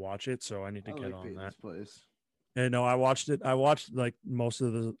Plus to watch it, so I need to get on that. Place. And no, I watched it. I watched most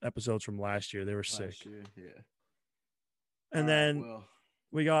of the episodes from last year. They were sick. Yeah. And then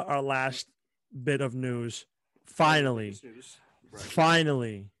we got our last bit of news. Finally,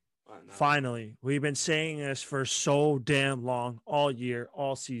 we've been saying this for so damn long, all year,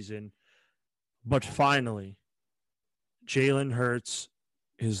 all season, but finally, Jalen Hurts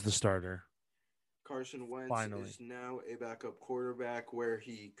is the starter. Carson Wentz is now a backup quarterback where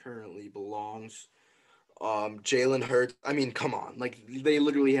he currently belongs. Jalen Hurts, I mean, come on. They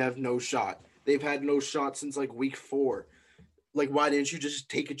literally have no shot. They've had no shot since week 4. Why didn't you just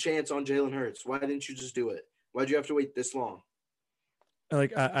take a chance on Jalen Hurts? Why didn't you just do it? Why'd you have to wait this long?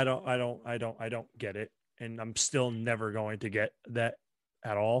 I don't get it. And I'm still never going to get that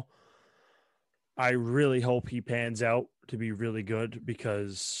at all. I really hope he pans out to be really good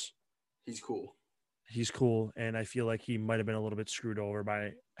because he's cool. he's cool, and I feel like he might have been a little bit screwed over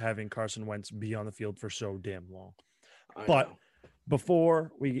by having Carson Wentz be on the field for so damn long. But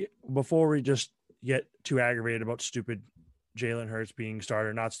before we just get too aggravated about stupid Jalen Hurts being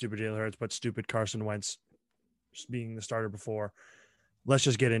starter, not stupid Jalen Hurts, but stupid Carson Wentz being the starter before, let's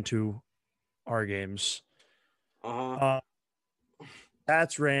just get into our games. Pats,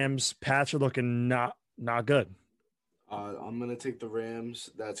 Rams. Pats are looking not good. I'm gonna take the Rams.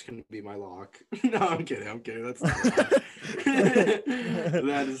 That's gonna be my lock. No, I'm kidding. That's not allowed.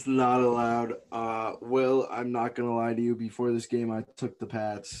 That is not allowed. Will, I'm not gonna lie to you. Before this game, I took the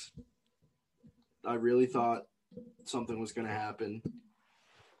Pats. I really thought something was gonna happen.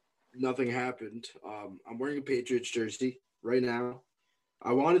 Nothing happened. I'm wearing a Patriots jersey right now.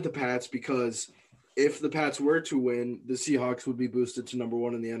 I wanted the Pats because if the Pats were to win, the Seahawks would be boosted to number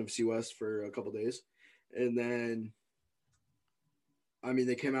 1 in the NFC West for a couple days, and then. I mean,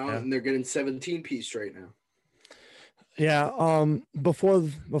 they came out and they're getting 17-piece right now. Yeah. Before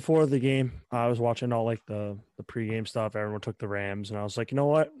the game, I was watching all like the pregame stuff. Everyone took the Rams, and I was like, you know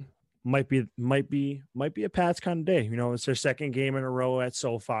what? Might be a Pats kind of day. You know, it's their second game in a row at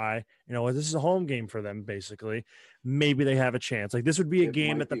SoFi. You know, this is a home game for them, basically. Maybe they have a chance. Like, this would be a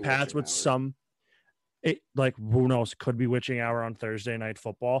game that the Pats would who knows, could be witching hour on Thursday Night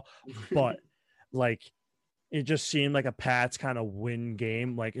Football, but like. It just seemed like a Pats kind of win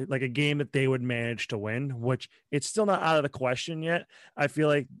game, like a game that they would manage to win, which it's still not out of the question yet. I feel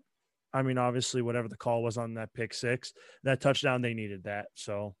like, I mean, obviously, whatever the call was on that pick six, that touchdown, they needed that.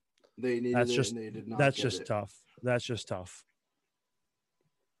 So they needed that's it, just, and they did not. That's just tough. That's just tough.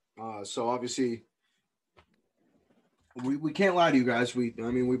 So obviously, we can't lie to you guys. We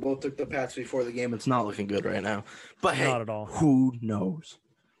both took the Pats before the game. It's not looking good right now, but hey, not at all. Who knows?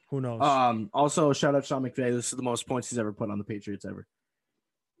 Who knows? Also, shout out Sean McVay. This is the most points he's ever put on the Patriots ever.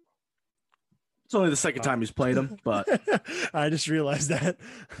 It's only the second time he's played him, but I just realized that.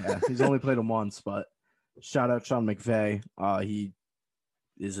 Yeah, he's only played him once, but shout out Sean McVay. He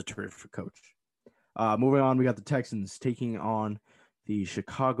is a terrific coach. Moving on, we got the Texans taking on the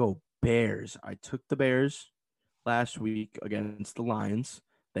Chicago Bears. I took the Bears last week against the Lions.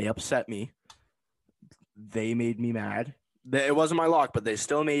 They upset me. They made me mad. It wasn't my lock, but they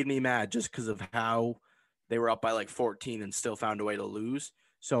still made me mad just because of how they were up by like 14 and still found a way to lose.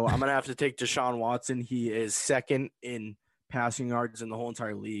 So I'm going to have to take Deshaun Watson. He is second in passing yards in the whole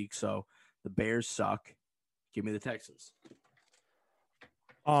entire league. So the Bears suck. Give me the Texans.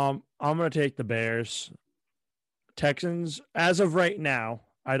 I'm going to take the Bears. Texans, as of right now,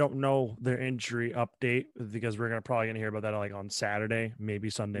 I don't know their injury update because we're probably going to hear about that like on Saturday,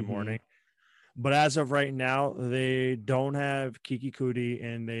 maybe Sunday morning. But as of right now, they don't have Kiki Kuti,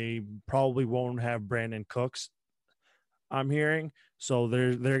 and they probably won't have Brandon Cooks, I'm hearing. So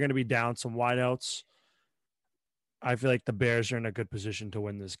they're going to be down some wideouts. I feel like the Bears are in a good position to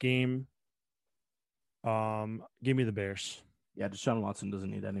win this game. Give me the Bears. Yeah, Deshaun Watson doesn't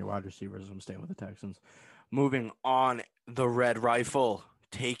need any wide receivers. I'm staying with the Texans. Moving on, the Red Rifle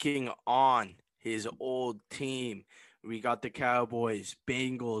taking on his old team. We got the Cowboys,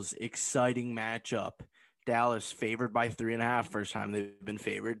 Bengals, exciting matchup. Dallas favored by 3.5. First time they've been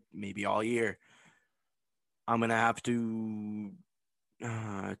favored, maybe all year. I'm going to have to tie.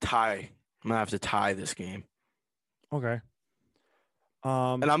 I'm going to have to tie this game. Okay.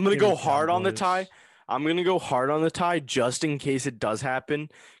 And I'm going to go hard on the tie. I'm going to go hard on the tie just in case it does happen.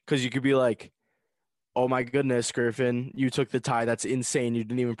 Because you could be like, oh my goodness, Griffin, you took the tie. That's insane. You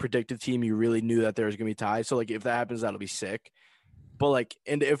didn't even predict the team. You really knew that there was going to be ties. So, like, if that happens, that'll be sick. But, like,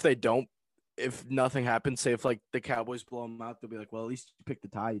 and if they don't, if nothing happens, say if, like, the Cowboys blow them out, they'll be like, well, at least you picked the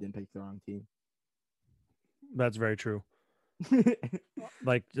tie. You didn't pick the wrong team. That's very true.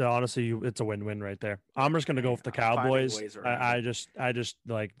 Like, honestly, it's a win-win right there. I'm just going to go with the Cowboys. I just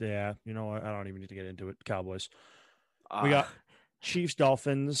like, yeah, you know what? I don't even need to get into it. Cowboys. We got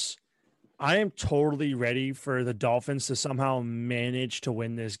Chiefs-Dolphins. I am totally ready for the Dolphins to somehow manage to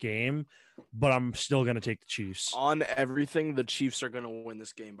win this game, but I'm still going to take the Chiefs. On everything, the Chiefs are going to win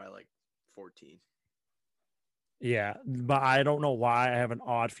this game by like 14. Yeah, but I don't know why. I have an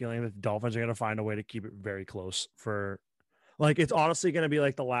odd feeling that the Dolphins are going to find a way to keep it very close for, like, it's honestly going to be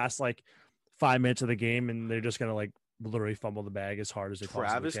like the last like 5 minutes of the game, and they're just going to like literally fumble the bag as hard as they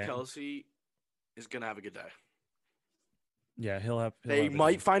possibly can. Travis Kelce is going to have a good day. Yeah, he'll They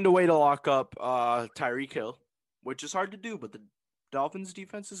might find a way to lock up Tyreek Hill, which is hard to do, but the Dolphins'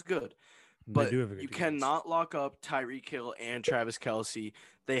 defense is good. But you cannot lock up Tyreek Hill and Travis Kelce.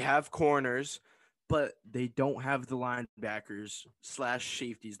 They have corners, but they don't have the linebackers /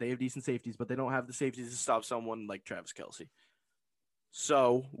 safeties. They have decent safeties, but they don't have the safeties to stop someone like Travis Kelce.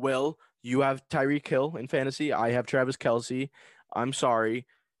 So, Will, you have Tyreek Hill in fantasy. I have Travis Kelce. I'm sorry.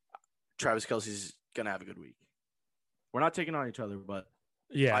 Travis Kelce's going to have a good week. We're not taking on each other, but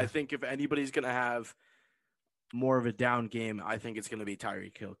Yeah. I think if anybody's going to have more of a down game, I think it's going to be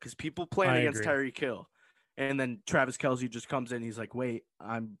Tyreek Hill because people playing against Tyreek Hill. And then Travis Kelce just comes in. He's like, wait,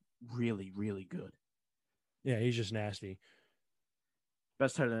 I'm really, really good. Yeah, he's just nasty.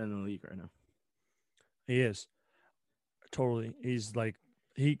 Best tight end in the league right now. He is. Totally. He's like,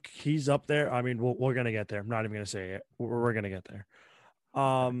 he's up there. I mean, we're going to get there. I'm not even going to say it. We're going to get there.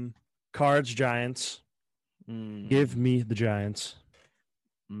 Cards, Giants. Give me the Giants.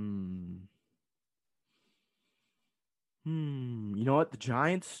 You know what? The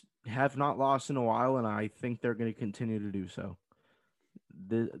Giants have not lost in a while, and I think they're going to continue to do so.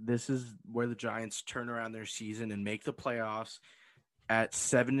 This is where the Giants turn around their season and make the playoffs at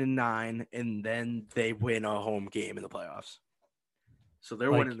 7-9, and then they win a home game in the playoffs. So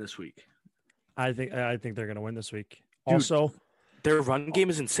they're winning this week. I think they're going to win this week. Dude, also, their run game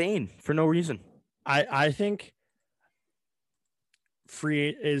is insane for no reason. I think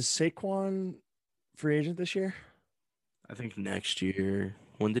is Saquon free agent this year? I think next year.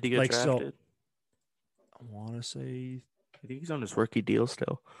 When did he get drafted? I want to say. I think he's on his rookie deal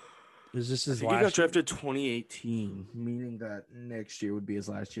still. Is this his last? He got drafted 2018, meaning that next year would be his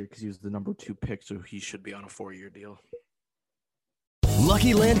last year because he was the number 2 pick, so he should be on a 4-year deal.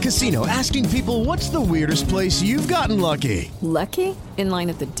 Lucky Land Casino, asking people, what's the weirdest place you've gotten lucky? Lucky? In line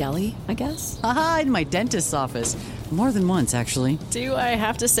at the deli, I guess? Aha, in my dentist's office. More than once, actually. Do I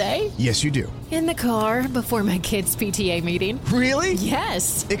have to say? Yes, you do. In the car before my kids' PTA meeting. Really?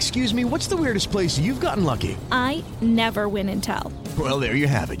 Yes. Excuse me, what's the weirdest place you've gotten lucky? I never win and tell. Well, there you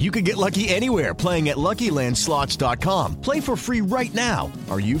have it. You can get lucky anywhere, playing at LuckyLandSlots.com. Play for free right now.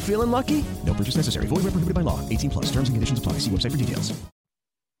 Are you feeling lucky? No purchase necessary. Void where prohibited by law. 18+. Terms and conditions apply. See website for details.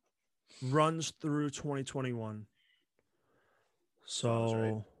 Runs through 2021.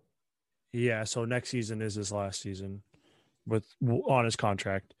 So, yeah. So next season is his last season on his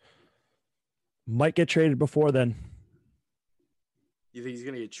contract. Might get traded before then. You think he's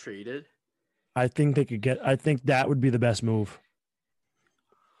gonna get traded? I think they could get. I think that would be the best move.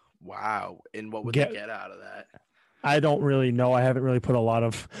 Wow. And what would they get out of that? I don't really know. I haven't really put a lot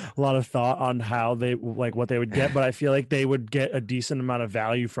of thought on how they what they would get, but I feel like they would get a decent amount of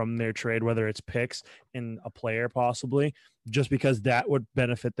value from their trade, whether it's picks and a player possibly, just because that would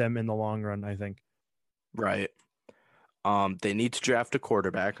benefit them in the long run, I think. Right. They need to draft a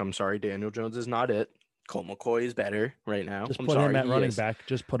quarterback. I'm sorry, Daniel Jones is not it. Colt McCoy is better right now. Just put him at running back.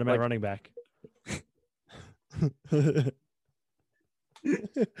 Just put him at running back.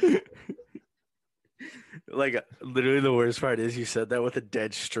 Like, literally the worst part is you said that with a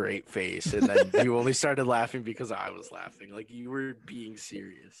dead straight face, and then you only started laughing because I was laughing. Like, you were being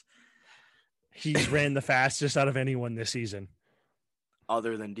serious. He's ran the fastest out of anyone this season,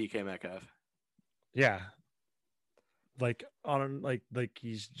 other than DK Metcalf. Yeah,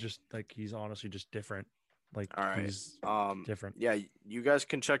 he's honestly just different. Like, all right, he's different. Yeah, you guys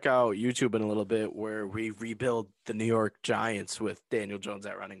can check out YouTube in a little bit where we rebuild the New York Giants with Daniel Jones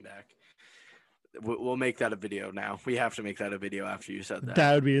at running back. We'll make that a video now. We have to make that a video after you said that.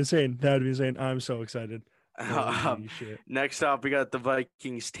 That would be insane. I'm so excited. Next up, we got the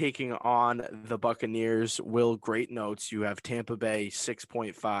Vikings taking on the Buccaneers. Will, great notes. You have Tampa Bay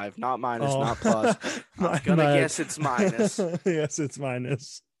 6.5, not minus, not plus. I'm gonna guess it's minus. Yes, it's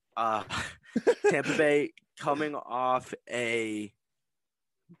minus. Tampa Bay coming off a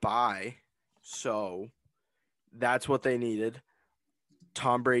bye, so that's what they needed.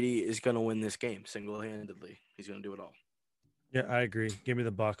 Tom Brady is going to win this game single-handedly. He's going to do it all. Yeah, I agree. Give me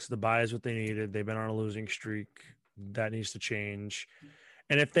the Bucs. The bye is what they needed. They've been on a losing streak. That needs to change.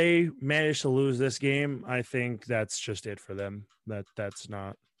 And if they manage to lose this game, I think that's just it for them. That's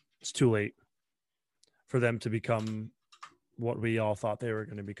not – it's too late for them to become what we all thought they were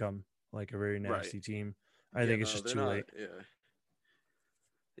going to become, like a very nasty team. I think it's just too late.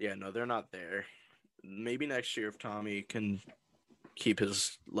 Yeah, no, they're not there. Maybe next year if Tommy can – keep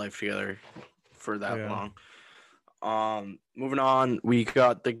his life together for that long. Moving on, we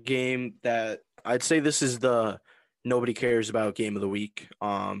got the game that I'd say this is the nobody cares about game of the week.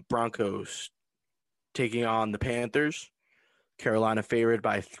 Broncos taking on the Panthers. Carolina favored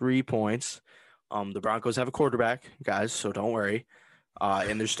by 3 points. The Broncos have a quarterback, guys, so don't worry.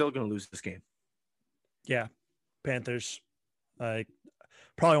 And they're still going to lose this game. Yeah, Panthers. Probably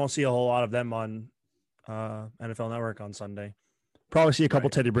won't see a whole lot of them on NFL Network on Sunday. Probably see a couple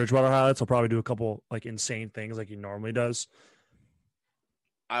Teddy Bridgewater highlights. He'll probably do a couple insane things like he normally does.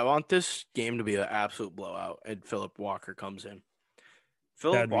 I want this game to be an absolute blowout, and Philip Walker comes in.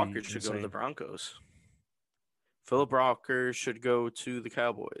 Philip That'd be Walker should go to the insane. Broncos. Philip Walker should go to the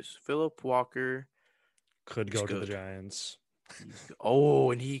Cowboys. Philip Walker Could is go to the good. Giants. Oh,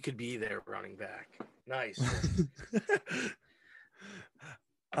 and he could be their running back. Nice.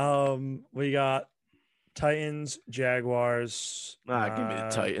 We got Titans, Jaguars. Give me the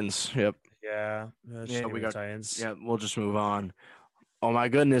Titans. Yep. Yeah, We got Titans. Yeah, we'll just move on. Oh my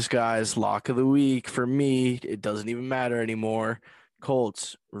goodness, guys! Lock of the week for me. It doesn't even matter anymore.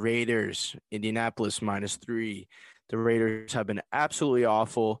 Colts, Raiders, Indianapolis -3. The Raiders have been absolutely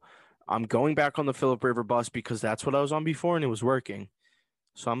awful. I'm going back on the Philip Rivers bus because that's what I was on before and it was working.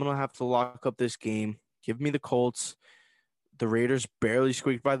 So I'm going to have to lock up this game. Give me the Colts. The Raiders barely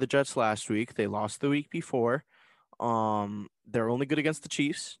squeaked by the Jets last week. They lost the week before. They're only good against the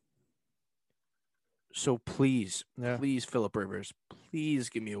Chiefs. So please, please, Philip Rivers, please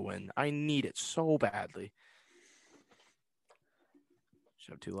give me a win. I need it so badly.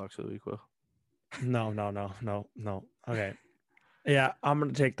 Should have 2 locks of the week, Will. No. Okay. Yeah, I'm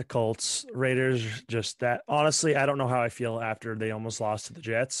going to take the Colts. Raiders, just that. Honestly, I don't know how I feel after they almost lost to the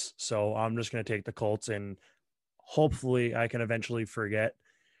Jets. So I'm just going to take the Colts, and hopefully I can eventually forget,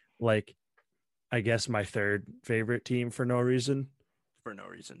 like, I guess my third favorite team for no reason. For no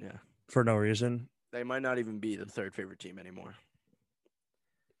reason, yeah. For no reason. They might not even be the third favorite team anymore.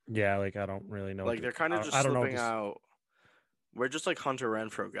 Yeah, like, I don't really know. Like, they're kind of just slipping out. We're just like Hunter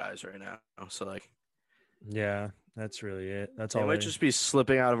Renfrow guys right now. So, like, yeah, that's really it. That's they all. might just be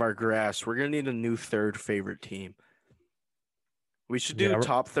slipping out of our grasp. We're going to need a new third favorite team. We should do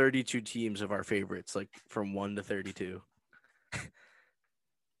top 32 teams of our favorites, like from 1 to 32.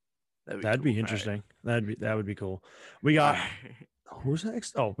 That'd be interesting. That would be cool. We got who's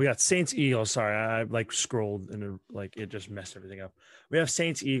next? Oh, we got Saints Eagles. Sorry, I like scrolled and it just messed everything up. We have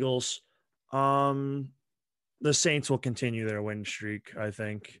Saints Eagles. The Saints will continue their win streak, I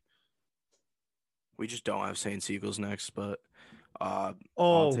think. We just don't have Saints Eagles next, but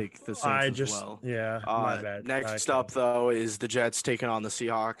I'll take the Saints as well. Yeah, my bad. Next up, though, is the Jets taking on the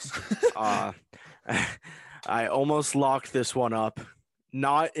Seahawks. I almost locked this one up.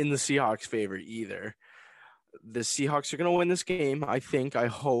 Not in the Seahawks' favor either. The Seahawks are going to win this game, I think. I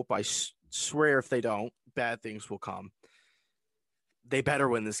hope. I swear if they don't, bad things will come. They better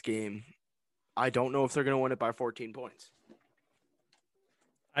win this game. I don't know if they're going to win it by 14 points.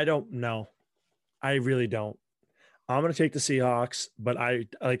 I don't know. I really don't. I'm going to take the Seahawks, but I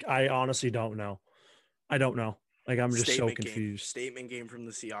honestly don't know. I don't know. Like, I'm just so confused. Statement game from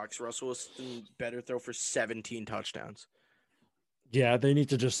the Seahawks. Russell Wilson better throw for 17 touchdowns. Yeah, they need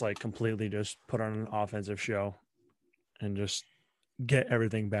to just like completely just put on an offensive show and just get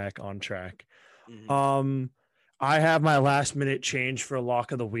everything back on track. Mm-hmm. I have my last minute change for a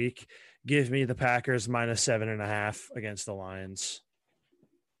lock of the week. Give me the Packers -7.5 against the Lions.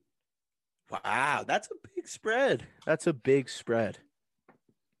 Wow, that's a big spread. That's a big spread.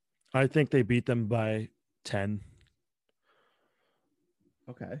 I think they beat them by 10.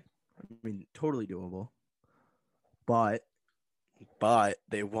 Okay. I mean, totally doable. But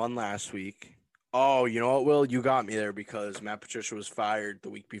they won last week. Oh, you know what, Will? You got me there because Matt Patricia was fired the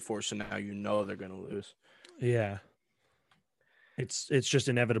week before, so now you know they're going to lose. Yeah. It's just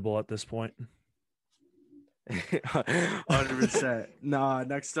inevitable at this point. 100%. Nah,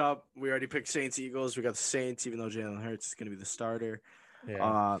 next up, we already picked Saints Eagles. We got the Saints, even though Jalen Hurts is going to be the starter.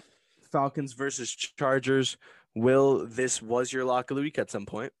 Yeah. Falcons versus Chargers. Will, this was your lock of the week at some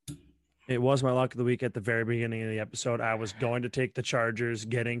point? It was my lock of the week at the very beginning of the episode. I was going to take the Chargers,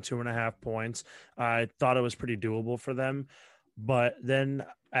 getting 2.5 points. I thought it was pretty doable for them. But then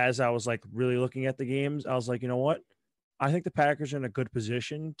as I was like really looking at the games, I was like, you know what? I think the Packers are in a good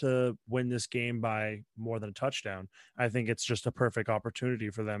position to win this game by more than a touchdown. I think it's just a perfect opportunity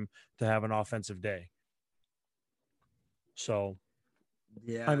for them to have an offensive day. So,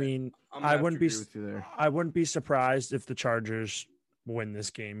 yeah, I mean, I wouldn't be surprised if the Chargers win this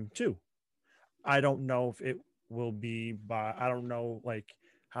game too. I don't know if it will be I don't know like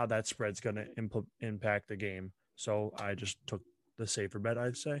how that spread's going to impact the game. So I just took the safer bet,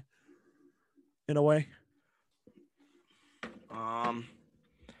 I'd say, in a way. Yeah,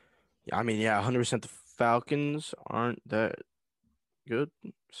 I mean, yeah, 100%. The Falcons aren't that good,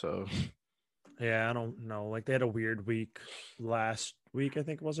 so yeah, I don't know. Like they had a weird week last week, I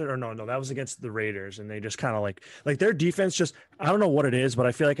think, was it? Or no, that was against the Raiders, and they just kind of like their defense just, I don't know what it is, but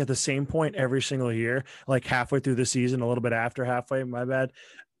I feel like at the same point every single year, like halfway through the season, a little bit after halfway, my bad,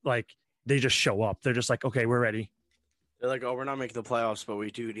 like they just show up. They're just like, okay, we're ready. They're like, oh, we're not making the playoffs, but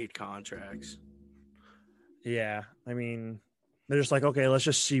we do need contracts. Yeah, I mean, they're just like, okay, let's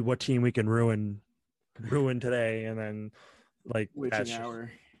just see what team we can ruin today, and then Like Witching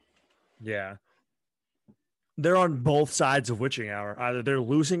hour. Yeah. They're on both sides of witching hour. Either they're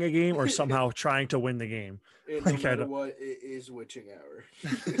losing a game or somehow trying to win the game. And no matter what, it is witching hour.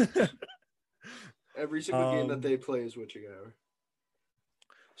 Every single game that they play is witching hour.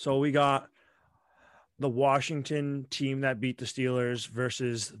 So we got the Washington team that beat the Steelers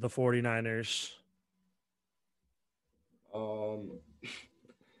versus the 49ers.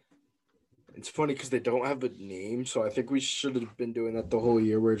 It's funny because they don't have a name, so I think we should have been doing that the whole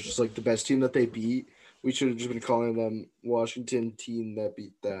year, where it's just like the best team that they beat. We should have just been calling them Washington team that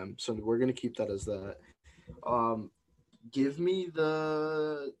beat them. So we're gonna keep that as that. Give me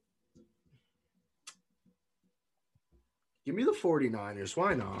the 49ers.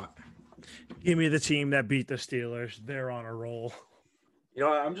 Why not? Give me the team that beat the Steelers. They're on a roll. You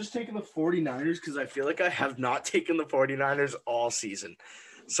know, I'm just taking the 49ers because I feel like I have not taken the 49ers all season.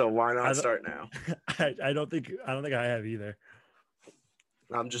 So why not start now? I don't think I have either.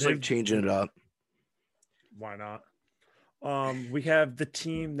 I'm just changing it up. Why not? We have the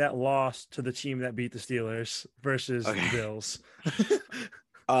team that lost to the team that beat the Steelers versus the Bills.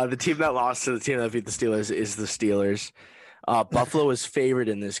 The team that lost to the team that beat the Steelers is the Steelers. Buffalo is favored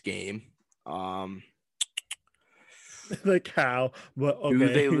in this game. Like how? But okay. Do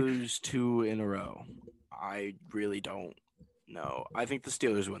they lose 2 in a row? I really don't know. I think the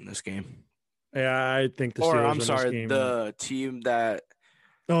Steelers win this game. Yeah, I think the Steelers I'm win sorry, this game. the team that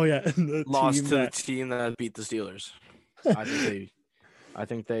lost to the team that beat the Steelers. I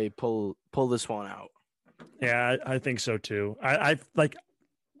think they pull this one out. Yeah, I think so too. I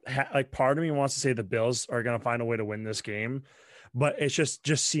part of me wants to say the Bills are going to find a way to win this game, but it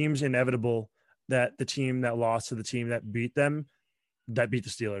just seems inevitable that the team that lost to the team that beat them, that beat the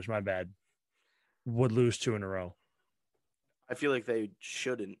Steelers, my bad, would lose 2 in a row. I feel like they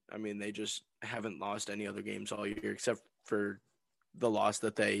shouldn't. I mean, they just haven't lost any other games all year except for the loss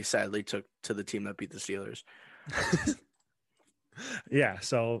that they sadly took to the team that beat the Steelers. Yeah,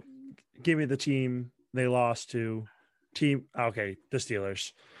 so give me the team they lost to. The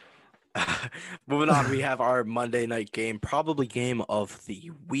Steelers. Moving on, we have our Monday night game, probably game of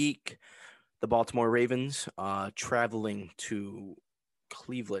the week. The Baltimore Ravens traveling to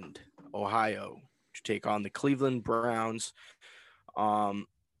Cleveland, Ohio, to take on the Cleveland Browns.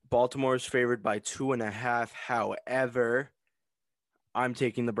 Baltimore is favored by 2.5. However, I'm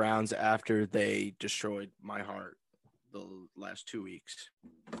taking the Browns after they destroyed my heart the last 2 weeks.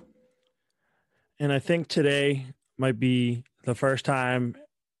 And I think today might be the first time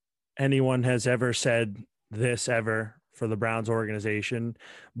anyone has ever said this ever for the Browns organization,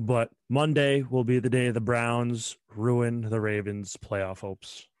 but Monday will be the day the Browns ruin the Ravens' playoff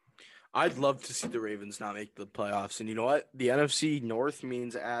hopes. I'd love to see the Ravens not make the playoffs. And you know what? The NFC North the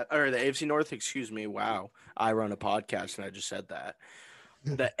AFC North, excuse me. Wow. I run a podcast and I just said that.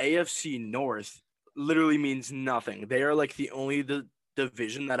 The AFC North literally means nothing. They are like the only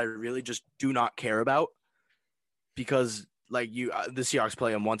division that I really just do not care about, because the Seahawks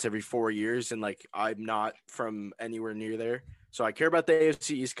play them once every 4 years, and like I'm not from anywhere near there, so I care about the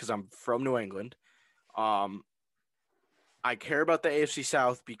AFC East because I'm from New England. I care about the AFC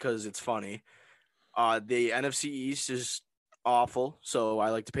South because it's funny. The NFC East is awful, so I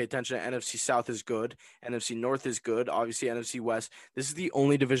like to pay attention. NFC South is good. NFC North is good. Obviously, NFC West. This is the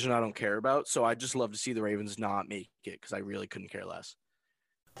only division I don't care about, so I just love to see the Ravens not make it because I really couldn't care less.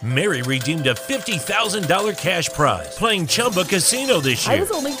 Mary redeemed a $50,000 cash prize playing Chumba Casino this year. I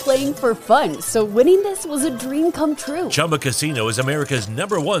was only playing for fun, so winning this was a dream come true. Chumba Casino is America's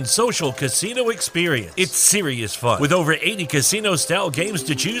 #1 social casino experience. It's serious fun. With over 80 casino-style games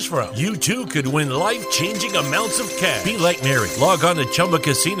to choose from, you too could win life-changing amounts of cash. Be like Mary. Log on to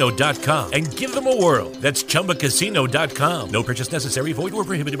ChumbaCasino.com and give them a whirl. That's ChumbaCasino.com. No purchase necessary. Void where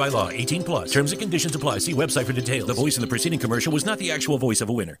prohibited by law. 18+. Terms and conditions apply. See website for details. The voice in the preceding commercial was not the actual voice of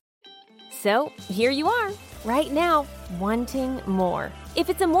a winner. So, here you are, right now, wanting more. If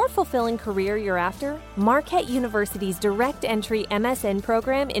it's a more fulfilling career you're after, Marquette University's direct entry MSN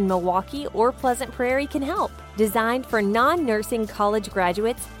program in Milwaukee or Pleasant Prairie can help. Designed for non-nursing college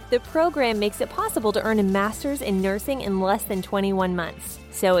graduates, the program makes it possible to earn a master's in nursing in less than 21 months.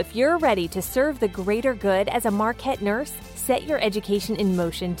 So if you're ready to serve the greater good as a Marquette nurse, set your education in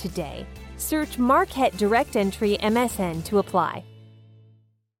motion today. Search Marquette Direct Entry MSN to apply.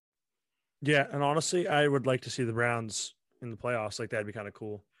 Yeah, and honestly, I would like to see the Browns in the playoffs. Like, that'd be kind of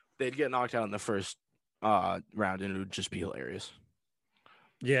cool. They'd get knocked out in the first round, and it would just be hilarious.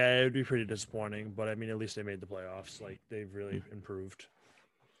 Yeah, it would be pretty disappointing, but I mean, at least they made the playoffs. Like, they've really improved.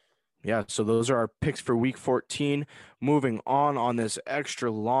 Yeah, so those are our picks for week 14. Moving on this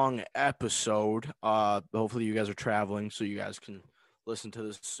extra long episode. Hopefully you guys are traveling so you guys can listen to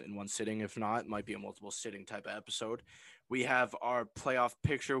this in one sitting. If not, it might be a multiple sitting type of episode. We have our playoff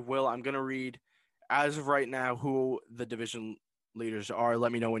picture. Will, I'm going to read as of right now who the division leaders are.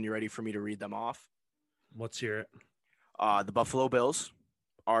 Let me know when you're ready for me to read them off. Let's hear it. The Buffalo Bills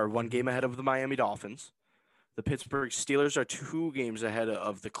are 1 game ahead of the Miami Dolphins. The Pittsburgh Steelers are 2 games ahead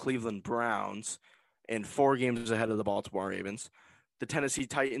of the Cleveland Browns and 4 games ahead of the Baltimore Ravens. The Tennessee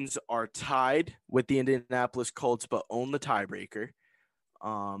Titans are tied with the Indianapolis Colts but own the tiebreaker.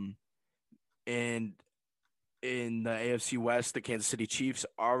 And in the AFC West, the Kansas City Chiefs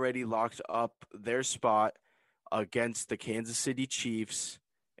already locked up their spot against the Kansas City Chiefs,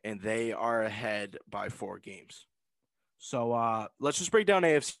 and they are ahead by 4 games. So let's just break down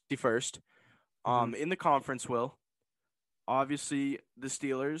AFC first. In the conference, Will, obviously the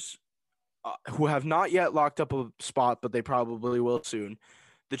Steelers, who have not yet locked up a spot, but they probably will soon.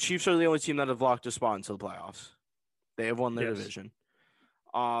 The Chiefs are the only team that have locked a spot until the playoffs. They have won their division.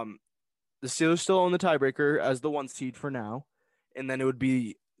 The Steelers still own the tiebreaker as the 1 seed for now, and then it would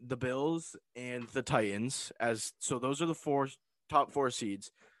be the Bills and the Titans so those are the top 4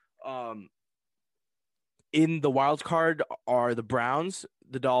 seeds. In the wild card are the Browns,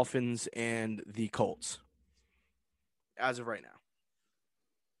 the Dolphins, and the Colts as of right now.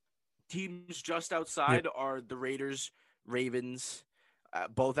 Teams just outside are the Raiders, Ravens,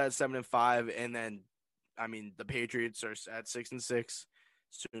 both at 7-5, and then, the Patriots are at 6-6,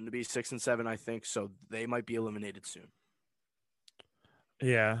 soon to be 6-7, I think. So they might be eliminated soon.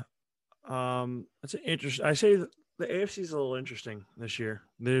 Yeah, that's interesting. I say the AFC is a little interesting this year.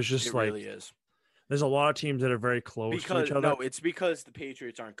 There's just really is. There's a lot of teams that are very close to each other. No, it's because the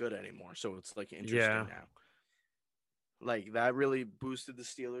Patriots aren't good anymore. So it's interesting now. That really boosted the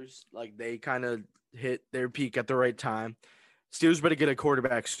Steelers. They kind of hit their peak at the right time. Steelers better get a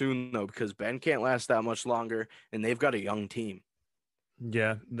quarterback soon though, because Ben can't last that much longer, and they've got a young team.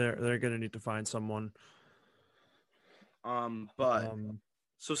 Yeah, they're gonna need to find someone.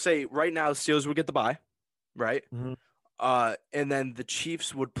 So say right now the Steelers would get the bye, right? Mm-hmm. And then the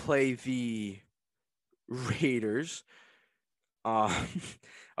Chiefs would play the Raiders.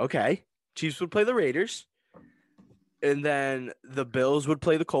 Okay. Chiefs would play the Raiders. And then the Bills would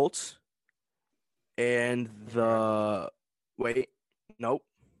play the Colts. And nope.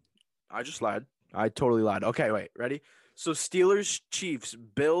 I just lied. I totally lied. Okay, wait, ready? So Steelers, Chiefs,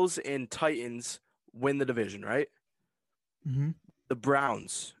 Bills, and Titans win the division, right? Mm-hmm. The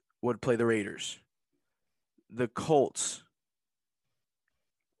Browns would play the Raiders. The Colts.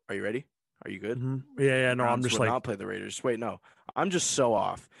 Are you ready? Are you good? Mm-hmm. Yeah. No, I'm just would not play the Raiders. Wait, no, I'm just so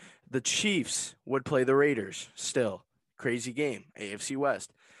off. The Chiefs would play the Raiders. Still crazy game, AFC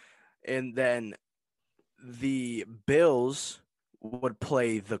West, and then the Bills would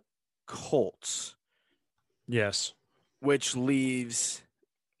play the Colts. Yes, which leaves.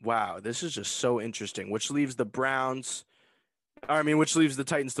 Wow, this is just so interesting. Which leaves the Browns. Which leaves the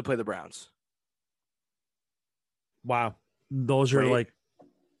Titans to play the Browns. Wow, those are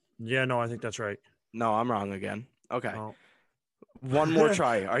Yeah, no, I think that's right. No, I'm wrong again. Okay. Oh. One more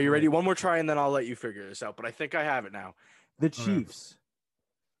try. Are you ready? One more try, and then I'll let you figure this out. But I think I have it now. The Chiefs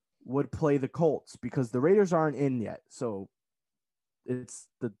would play the Colts because the Raiders aren't in yet. So it's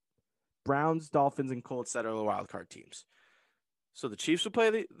the Browns, Dolphins, and Colts that are the wild card teams. So the Chiefs would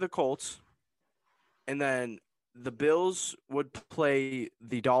play the Colts, and then the Bills would play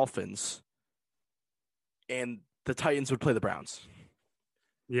the Dolphins, and the Titans would play the Browns.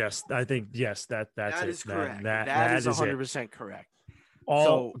 Yes, I think that's that it. Is correct. That is 100% correct.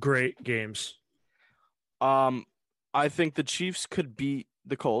 All great games. I think the Chiefs could beat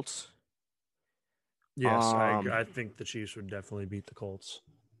the Colts. Yes, I think the Chiefs would definitely beat the Colts.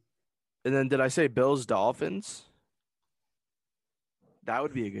 And then did I say Bills Dolphins? That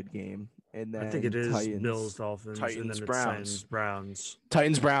would be a good game. And then I think it is Bills Dolphins. Titans and then Browns. Browns.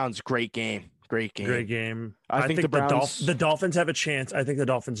 Titans Browns. Great game. Great game. I think the Dolphins have a chance. I think the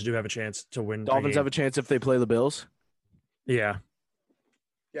Dolphins do have a chance to win. Dolphins have a chance if they play the Bills. Yeah.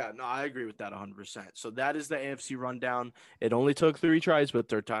 Yeah, no, I agree with that 100%. So that is the AFC rundown. It only took 3 tries, but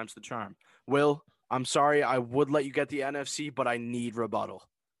 3rd time's the charm. Will, I'm sorry. I would let you get the NFC, but I need rebuttal.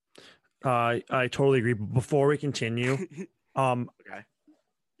 I totally agree. Before we continue, okay.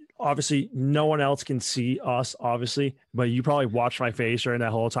 Obviously, no one else can see us, obviously, but you probably watched my face during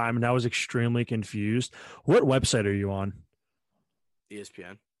that whole time, and I was extremely confused. What website are you on?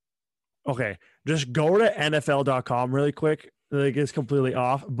 ESPN. Okay, just go to NFL.com really quick. It's completely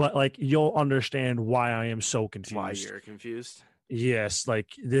off, but you'll understand why I am so confused. Why you're confused? Yes, like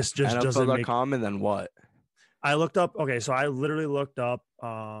this just doesn't make. NFL.com and then what? I looked up. Okay, so I literally looked up.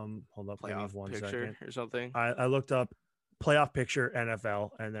 Hold up, give me Playoff 1 picture second. or something. I looked up playoff picture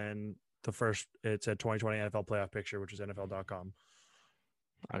NFL, and then the first it said 2020 NFL playoff picture, which is NFL.com.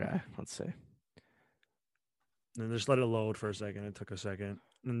 Okay, let's see. And just let it load for a second. It took a second,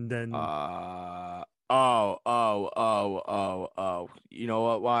 and then You know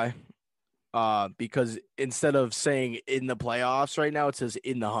what? Why? Because instead of saying in the playoffs right now, it says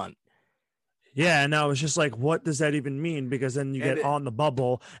in the hunt. yeah, and I was just like, what does that even mean? Because then you get on the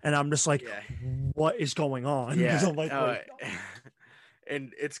bubble, and I'm just like, what is going on? Yeah, I'm like,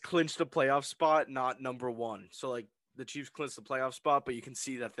 and it's clinched a playoff spot, not number one. So like the Chiefs clinched the playoff spot, but you can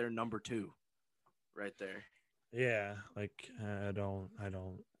see that they're number 2, right there. yeah, like I don't.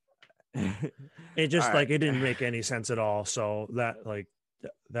 It just like it didn't make any sense at all. So that like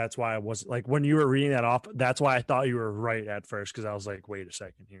that's why I was like when you were reading that off. That's why I thought you were right at first because I was like, wait a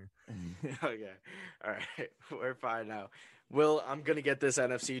second here. Okay, all right, we're fine now. Will, I'm gonna get this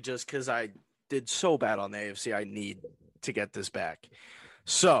NFC just because I did so bad on the AFC. I need to get this back.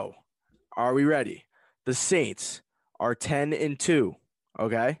 So, are we ready? The Saints are 10-2.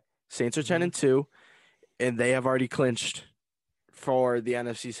 Okay, Saints are 10-2, and they have already clinched for the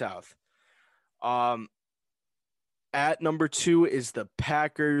NFC South. At number 2 is the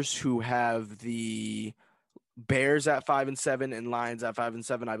Packers, who have the Bears at 5-7 and Lions at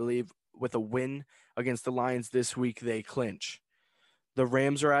 5-7, I believe. With a win against the Lions this week, they clinch. The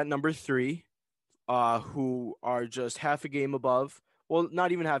Rams are at number 3, who are just half a game above. Well,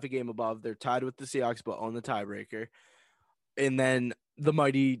 not even half a game above. They're tied with the Seahawks, but own the tiebreaker. And then the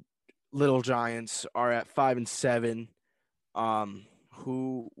mighty Little Giants are at 5-7,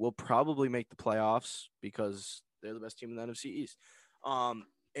 who will probably make the playoffs because they're the best team in the NFC East.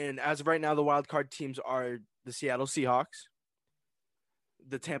 And as of right now, the wild card teams are the Seattle Seahawks,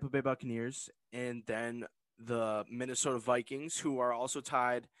 the Tampa Bay Buccaneers, and then the Minnesota Vikings, who are also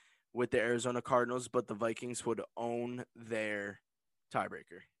tied with the Arizona Cardinals, but the Vikings would own their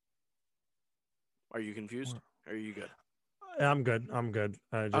tiebreaker. Are you confused? Or are you good? I'm good. Okay.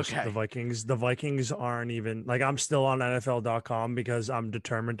 The Vikings aren't even like I'm still on NFL.com because I'm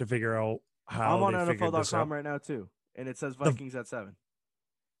determined to figure out how I'm on they figured this out. NFL.com right now too, and it says Vikings at 7.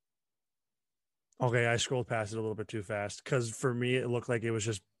 Okay, I scrolled past it a little bit too fast because for me it looked like it was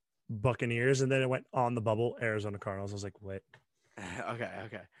just Buccaneers, and then it went on the bubble Arizona Cardinals. I was like, wait.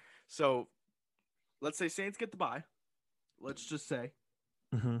 Okay. So let's say Saints get the bye. Let's just say,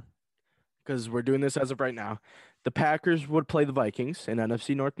 because we're doing this as of right now, the Packers would play the Vikings in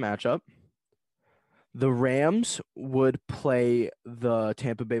NFC North matchup. The Rams would play the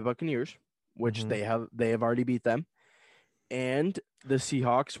Tampa Bay Buccaneers, which they have already beat them. And the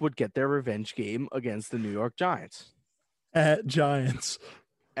Seahawks would get their revenge game against the New York Giants. At Giants.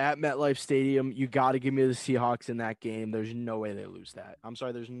 At MetLife Stadium, you got to give me the Seahawks in that game. There's no way they lose that. I'm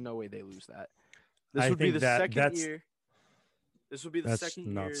sorry, there's no way they lose that. This would be the second year. This would be the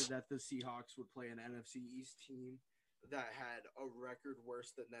second year that the Seahawks would play an NFC East team that had a record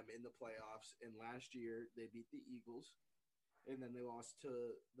worse than them in the playoffs. And last year, they beat the Eagles, and then they lost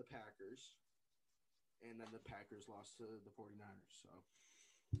to the Packers, and then the Packers lost to the 49ers. So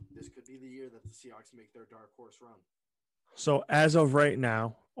this could be the year that the Seahawks make their dark horse run. So as of right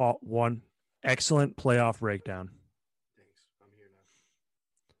now, one excellent playoff breakdown. Thanks. I'm here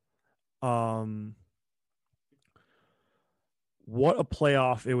now. What a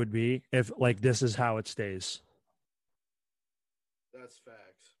playoff it would be if like this is how it stays. That's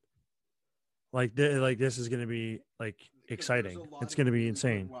facts. Like this is going to be like exciting. It's going to be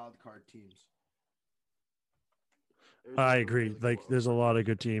insane. Wild card teams. I agree. Like there's a lot of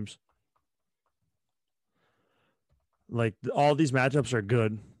good teams. Like all these matchups are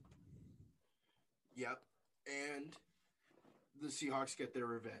good. Yep. And the Seahawks get their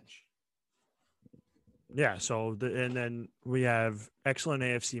revenge. Yeah. So and then we have excellent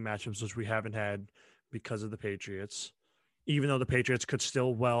AFC matchups, which we haven't had because of the Patriots. Even though the Patriots could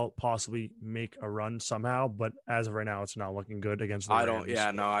still possibly make a run somehow, but as of right now, it's not looking good against the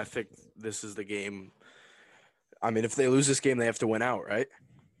Rams. I think this is the game. I mean, if they lose this game, they have to win out, right?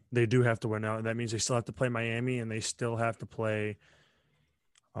 They do have to win out. That means they still have to play Miami, and they still have to play.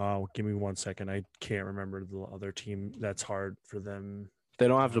 Give me 1 second. I can't remember the other team that's hard for them. They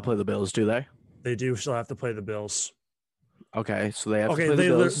don't have to play the Bills, do they? They do still have to play the Bills. Okay, so they have to play the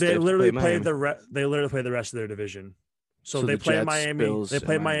Bills. They literally play they literally play the rest of their division. So they play Jets, Miami. Bills, they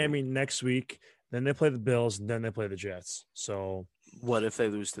play Miami next week. Then they play the Bills. And then they play the Jets. So what if they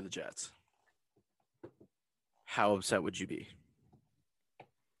lose to the Jets? How upset would you be?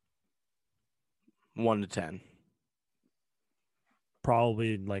 1 to 10.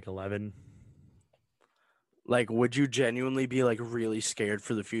 Probably like 11. Like, would you genuinely be like really scared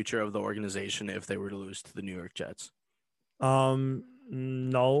for the future of the organization if they were to lose to the New York Jets?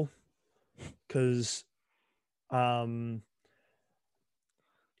 No, because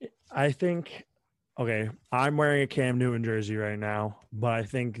I think, okay, I'm wearing a Cam Newton jersey right now, but I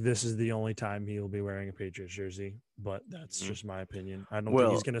think this is the only time he will be wearing a Patriots jersey. But that's just my opinion. I don't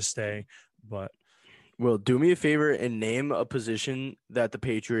think he's going to stay. But Will, do me a favor and name a position that the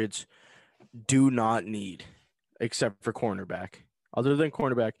Patriots do not need, except for cornerback. Other than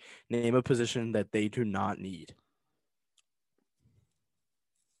cornerback, name a position that they do not need.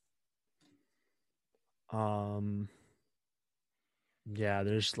 Yeah,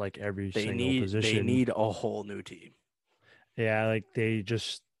 there's like every single position. They need a whole new team. Yeah, like they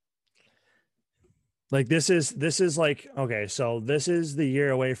just like this is like, okay, so this is the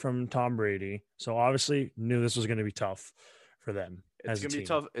year away from Tom Brady. So obviously knew this was going to be tough for them. It's gonna be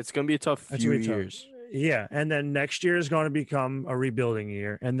tough. It's gonna be a tough few years. Yeah, and then next year is going to become a rebuilding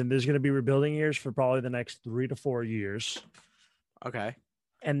year, and then there's going to be rebuilding years for probably the next 3 to 4 years. Okay.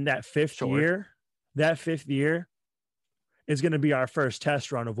 And that fifth year is going to be our first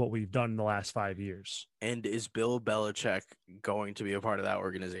test run of what we've done in the last 5 years. And is Bill Belichick going to be a part of that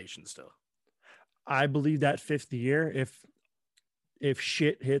organization still? I believe that fifth year, if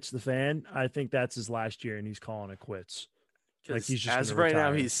shit hits the fan, I think that's his last year, and he's calling it quits. Like he's just as of right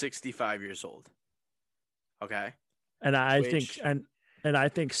now, he's 65 years old. Okay. And I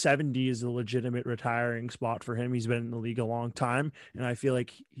think 70 is a legitimate retiring spot for him. He's been in the league a long time, and I feel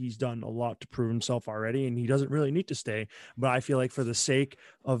like he's done a lot to prove himself already, and he doesn't really need to stay. But I feel like for the sake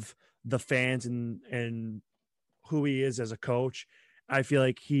of the fans and who he is as a coach, I feel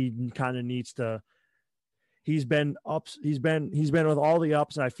like he kind of needs to. He's been with all the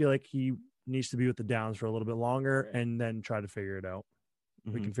ups, and I feel like he needs to be with the downs for a little bit longer and then try to figure it out.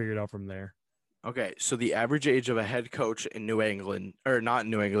 Mm-hmm. We can figure it out from there. Okay, so the average age of a head coach in New England, or not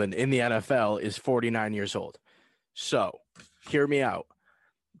New England, in the NFL is 49 years old. So, hear me out.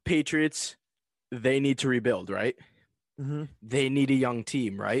 Patriots, they need to rebuild, right? Mm-hmm. They need a young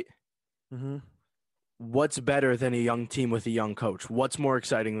team, right? Mm-hmm. What's better than a young team with a young coach? What's more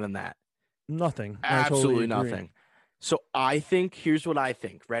exciting than that? Nothing. Absolutely nothing. So, I think, here's what I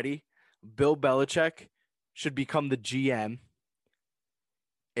think. Ready? Bill Belichick should become the GM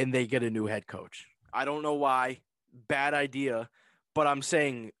and they get a new head coach. I don't know why. Bad idea. But I'm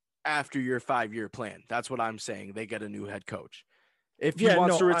saying after your 5-year plan. That's what I'm saying. They get a new head coach. If he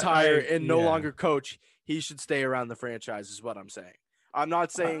wants to retire and no longer coach, he should stay around the franchise is what I'm saying. I'm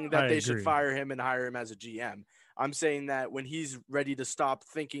not saying that they should fire him and hire him as a GM. I'm saying that when he's ready to stop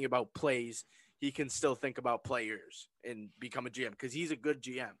thinking about plays, he can still think about players and become a GM because he's a good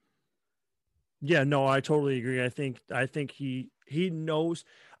GM. Yeah, no, I totally agree. I think he knows.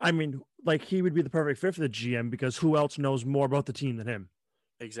 I mean, like he would be the perfect fit for the GM because who else knows more about the team than him?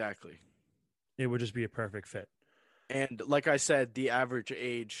 Exactly. It would just be a perfect fit. And like I said, the average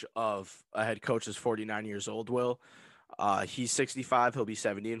age of a head coach is 49 years old, Will. He's 65. He'll be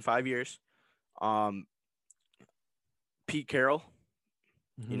 70 in 5 years. Pete Carroll,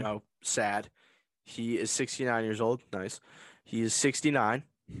 sad. He is 69 years old. Nice. He is 69,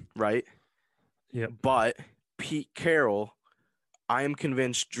 right? Yeah. But Pete Carroll, I am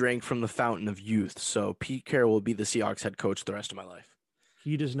convinced, drank from the fountain of youth. So Pete Carroll will be the Seahawks head coach the rest of my life.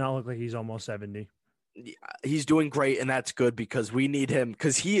 He does not look like he's almost 70. He's doing great, and that's good because we need him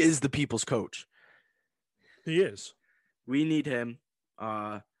because he is the people's coach. He is. We need him.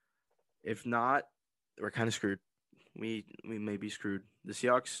 If not, we're kind of screwed. We may be screwed. The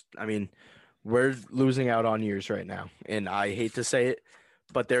Seahawks, I mean, we're losing out on years right now, and I hate to say it,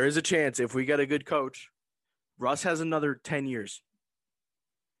 but there is a chance if we get a good coach. Russ has another 10 years.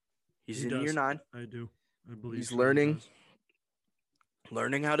 He's in year 9. I do. I believe he's learning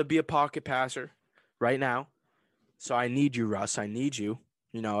how to be a pocket passer right now. So I need you, Russ. I need you.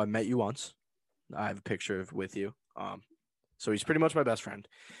 I met you once. I have a picture with you. So he's pretty much my best friend.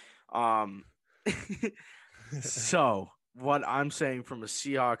 So what I'm saying from a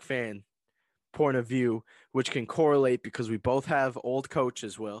Seahawk fan point of view, which can correlate because we both have old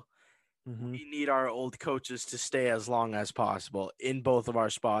coaches, Will. Mm-hmm. We need our old coaches to stay as long as possible in both of our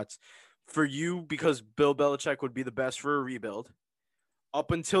spots. For you, because Bill Belichick would be the best for a rebuild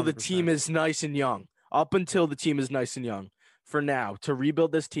up until 100%. The team is nice and young. Up until the team is nice and young. For now, to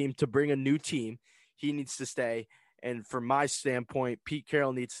rebuild this team, to bring a new team, he needs to stay. And from my standpoint, Pete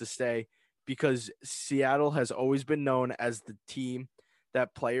Carroll needs to stay because Seattle has always been known as the team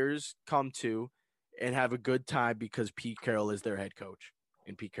that players come to and have a good time because Pete Carroll is their head coach.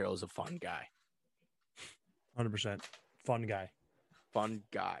 And Pete Carroll is a fun guy. 100%. Fun guy. fun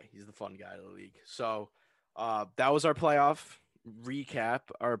guy. He's the fun guy of the league. So that was our playoff recap,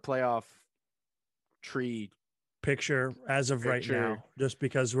 our playoff tree picture as of right now, just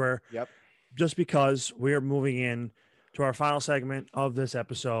because we're moving in to our final segment of this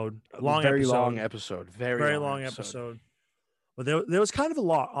episode. Very long episode. Very long episode. But there was kind of a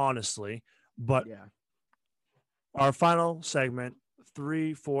lot, honestly. But our final segment,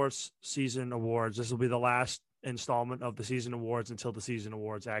 3/4 season awards. This will be the last installment of the season awards until the season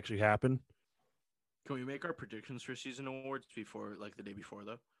awards actually happen. Can we make our predictions for season awards before, like the day before,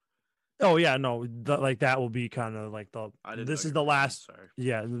 though? Oh yeah, no, that will be kind of like this is the last.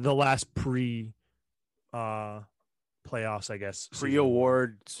 Yeah, the last playoffs, I guess.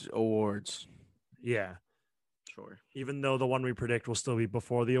 Awards. Yeah. Sure. Even though the one we predict will still be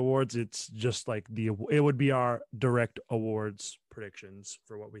before the awards, it's just like it would be our direct awards predictions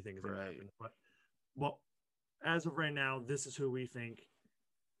for what we think is going to happen. But well, as of right now, this is who we think,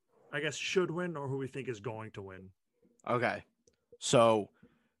 I guess, should win or who we think is going to win. Okay. So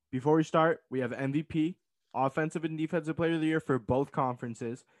before we start, we have MVP, offensive and defensive player of the year for both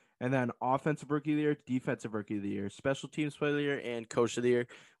conferences, and then offensive rookie of the year, defensive rookie of the year, special teams player of the year, and coach of the year.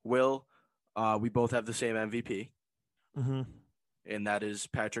 We both have the same MVP, and that is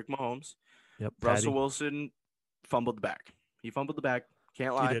Patrick Mahomes. Yep. Russell Wilson fumbled the bag. He fumbled the bag.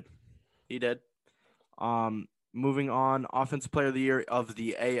 Can't lie. He did. Moving on, offensive player of the year of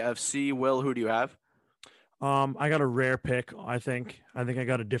the AFC. Will, who do you have? I got a rare pick. I think I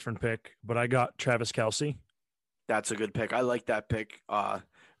got a different pick, but I got Travis Kelce. That's a good pick. I like that pick.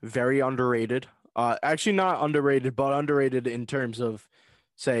 Very underrated. Actually, not underrated, but underrated in terms of,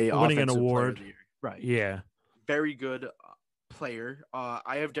 say, winning an award. Right. Yeah. Very good player.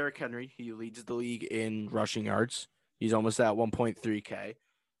 I have Derrick Henry. He leads the league in rushing yards. He's almost at 1.3K.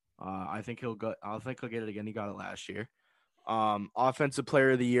 I think he'll get it again. He got it last year. Offensive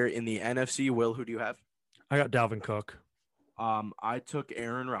player of the year in the NFC. Will, who do you have? I got Dalvin Cook. I took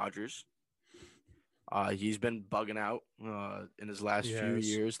Aaron Rodgers. He's been bugging out in his last few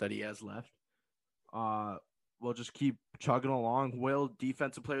years that he has left. We'll just keep chugging along. Will,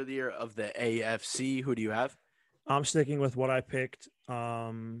 defensive player of the year of the AFC. Who do you have? I'm sticking with what I picked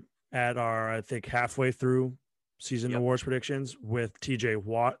at our, I think, halfway through season awards predictions with TJ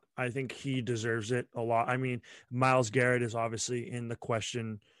Watt. I think he deserves it a lot. I mean, Myles Garrett is obviously in the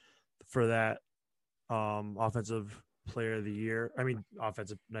question for that offensive player of the year. I mean,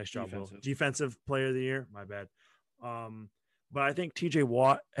 offensive, nice job, Will. Defensive player of the year, my bad. But I think TJ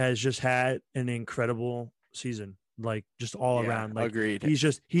Watt has just had an incredible season, like just all around. Like, agreed. He's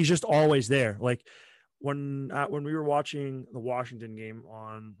just always there. Like when we were watching the Washington game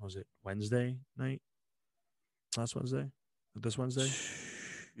on, was it Wednesday night? Last Wednesday? This Wednesday?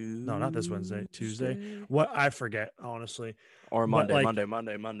 No, not this Wednesday. Tuesday. What? I forget, honestly. Or Monday,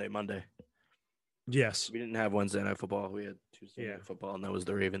 Monday. Yes. We didn't have Wednesday Night Football. We had Tuesday Night Football, and that was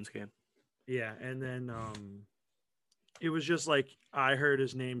the Ravens game. Yeah, and then it was just like I heard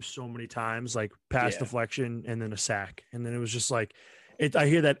his name so many times, like pass deflection and then a sack. And then it was just like I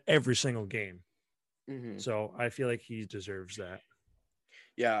hear that every single game. Mm-hmm. So I feel like he deserves that.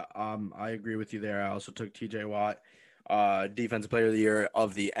 Yeah, I agree with you there. I also took TJ Watt, defensive player of the year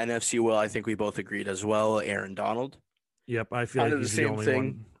of the NFC. Will, I think we both agreed as well. Aaron Donald. Yep, I feel like he's the only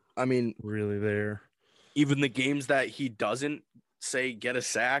one. I mean, really there. Even the games that he doesn't, say, get a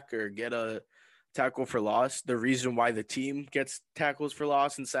sack or get a tackle for loss, the reason why the team gets tackles for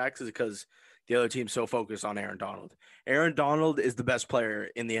loss and sacks is because the other team's so focused on Aaron Donald. Aaron Donald is the best player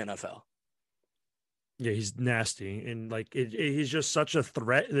in the NFL. Yeah, he's nasty. And, like, he's just such a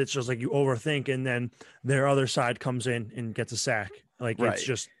threat that's just, like, you overthink, and then their other side comes in and gets a sack. Like, it's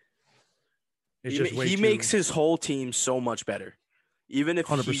just – he makes his whole team so much better. Even if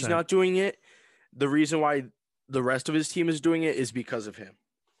 100%. He's not doing it, the reason why the rest of his team is doing it is because of him.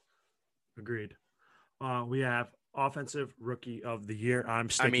 Agreed. We have offensive rookie of the year. I'm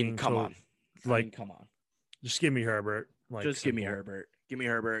sticking. Come on. Just give me Herbert. Just give me Herbert. Give me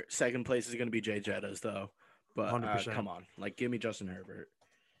Herbert. Second place is going to be Jay Jettas, though. But 100%. Come on. Like, give me Justin Herbert.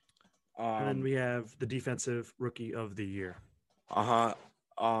 And then we have the defensive rookie of the year. I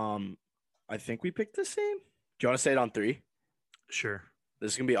think we picked the same. Do you want to say it on 3? Sure.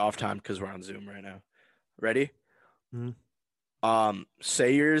 This is going to be off time because we're on Zoom right now. Ready? Mm-hmm.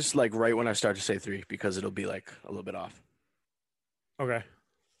 Say yours like right when I start to say 3 because it'll be like a little bit off. Okay.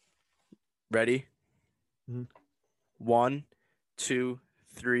 Ready? Mm-hmm. 1, 2,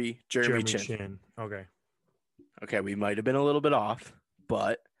 3. Jeremy Chin. Okay, we might have been a little bit off,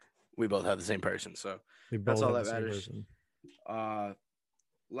 but we both have the same person, so that's all that matters.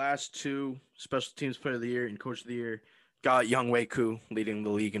 Last 2, special teams player of the year and coach of the year. Got Younghoe Koo leading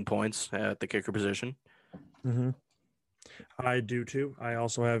the league in points at the kicker position. Mm-hmm. I do too. I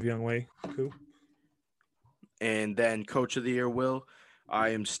also have Younghoe Koo. And then Coach of the Year, Will, I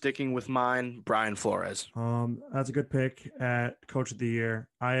am sticking with mine, Brian Flores. That's a good pick at Coach of the Year.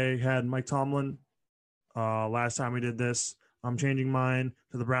 I had Mike Tomlin last time we did this. I'm changing mine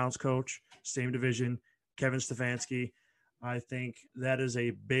to the Browns coach, same division, Kevin Stefanski. I think that is a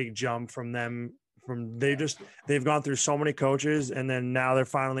big jump from them. They've gone through so many coaches, and then now they're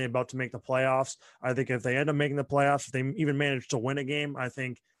finally about to make the playoffs. I think if they end up making the playoffs, if they even manage to win a game, I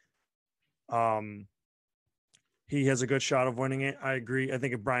think he has a good shot of winning it. I agree. I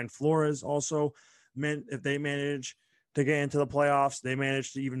think if Brian Flores also if they manage to get into the playoffs, they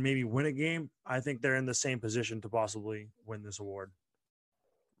manage to even maybe win a game, I think they're in the same position to possibly win this award.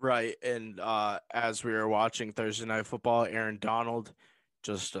 Right. And as we were watching Thursday Night Football, Aaron Donald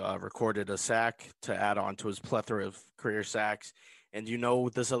just recorded a sack to add on to his plethora of career sacks. And you know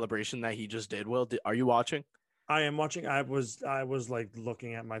the celebration that he just did, Will? Are you watching? I am watching. I was like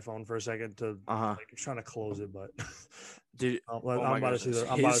looking at my phone for a second to trying to close it, but I'm about to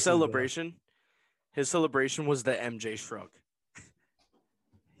see his celebration. His celebration was the MJ shrug.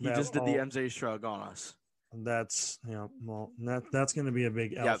 He just did the MJ shrug on us. That's that's going to be a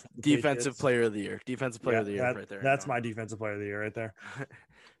big defensive player of the year. Defensive player of the year right there. That's my defensive player of the year right there.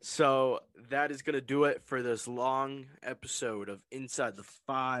 So that is going to do it for this long episode of Inside the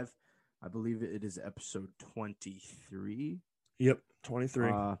Five. I believe it is episode 23. Yep,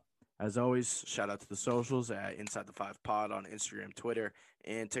 23. As always, shout out to the socials at Inside the Five Pod on Instagram, Twitter,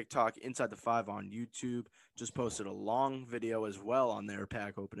 and TikTok. Inside the Five on YouTube. Just posted a long video as well on their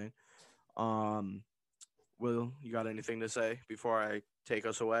pack opening. Will, you got anything to say before I take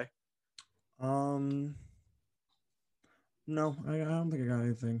us away? No, I don't think I got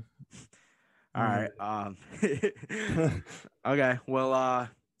anything. All right. Okay. Well,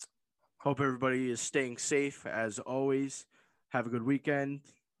 hope everybody is staying safe as always. Have a good weekend.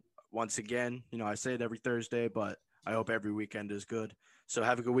 Once again, I say it every Thursday, but I hope every weekend is good. So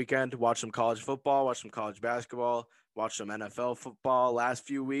have a good weekend. Watch some college football, watch some college basketball, watch some NFL football last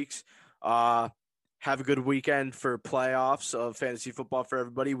few weeks. Have a good weekend for playoffs of fantasy football for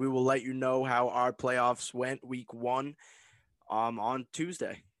everybody. We will let you know how our playoffs went week 1 on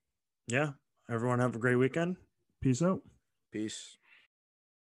Tuesday. Yeah. Everyone have a great weekend. Peace out. Peace.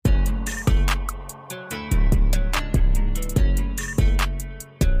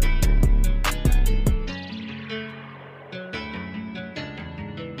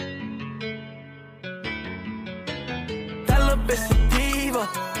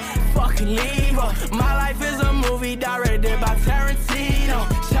 Fucking leave her. My life is a movie directed by Tarantino.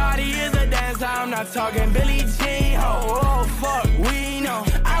 Shawty is a dancer, I'm not talking Billie Jean. Oh, fuck, we know.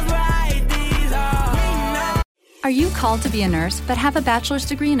 I write these up. Are you called to be a nurse but have a bachelor's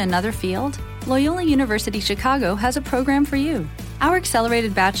degree in another field? Loyola University Chicago has a program for you. Our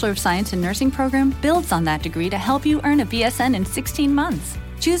accelerated Bachelor of Science in Nursing program builds on that degree to help you earn a BSN in 16 months.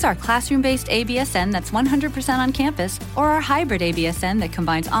 Choose our classroom-based ABSN that's 100% on campus or our hybrid ABSN that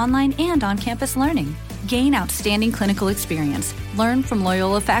combines online and on-campus learning. Gain outstanding clinical experience, learn from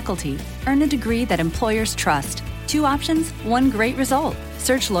Loyola faculty, earn a degree that employers trust. 2 options, 1 great result.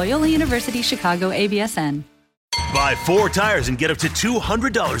 Search Loyola University Chicago ABSN. Buy 4 tires and get up to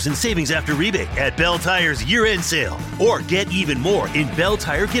 $200 in savings after rebate at Bell Tire's year-end sale. Or get even more in Bell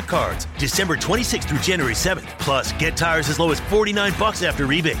Tire gift cards, December 26th through January 7th. Plus, get tires as low as $49 after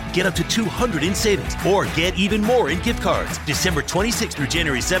rebate. Get up to $200 in savings. Or get even more in gift cards, December 26th through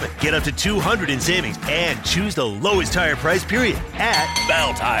January 7th. Get up to $200 in savings and choose the lowest tire price period at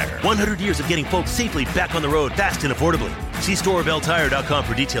Bell Tire. 100 years of getting folks safely back on the road fast and affordably. See store or belltire.com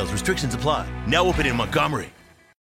for details. Restrictions apply. Now open in Montgomery.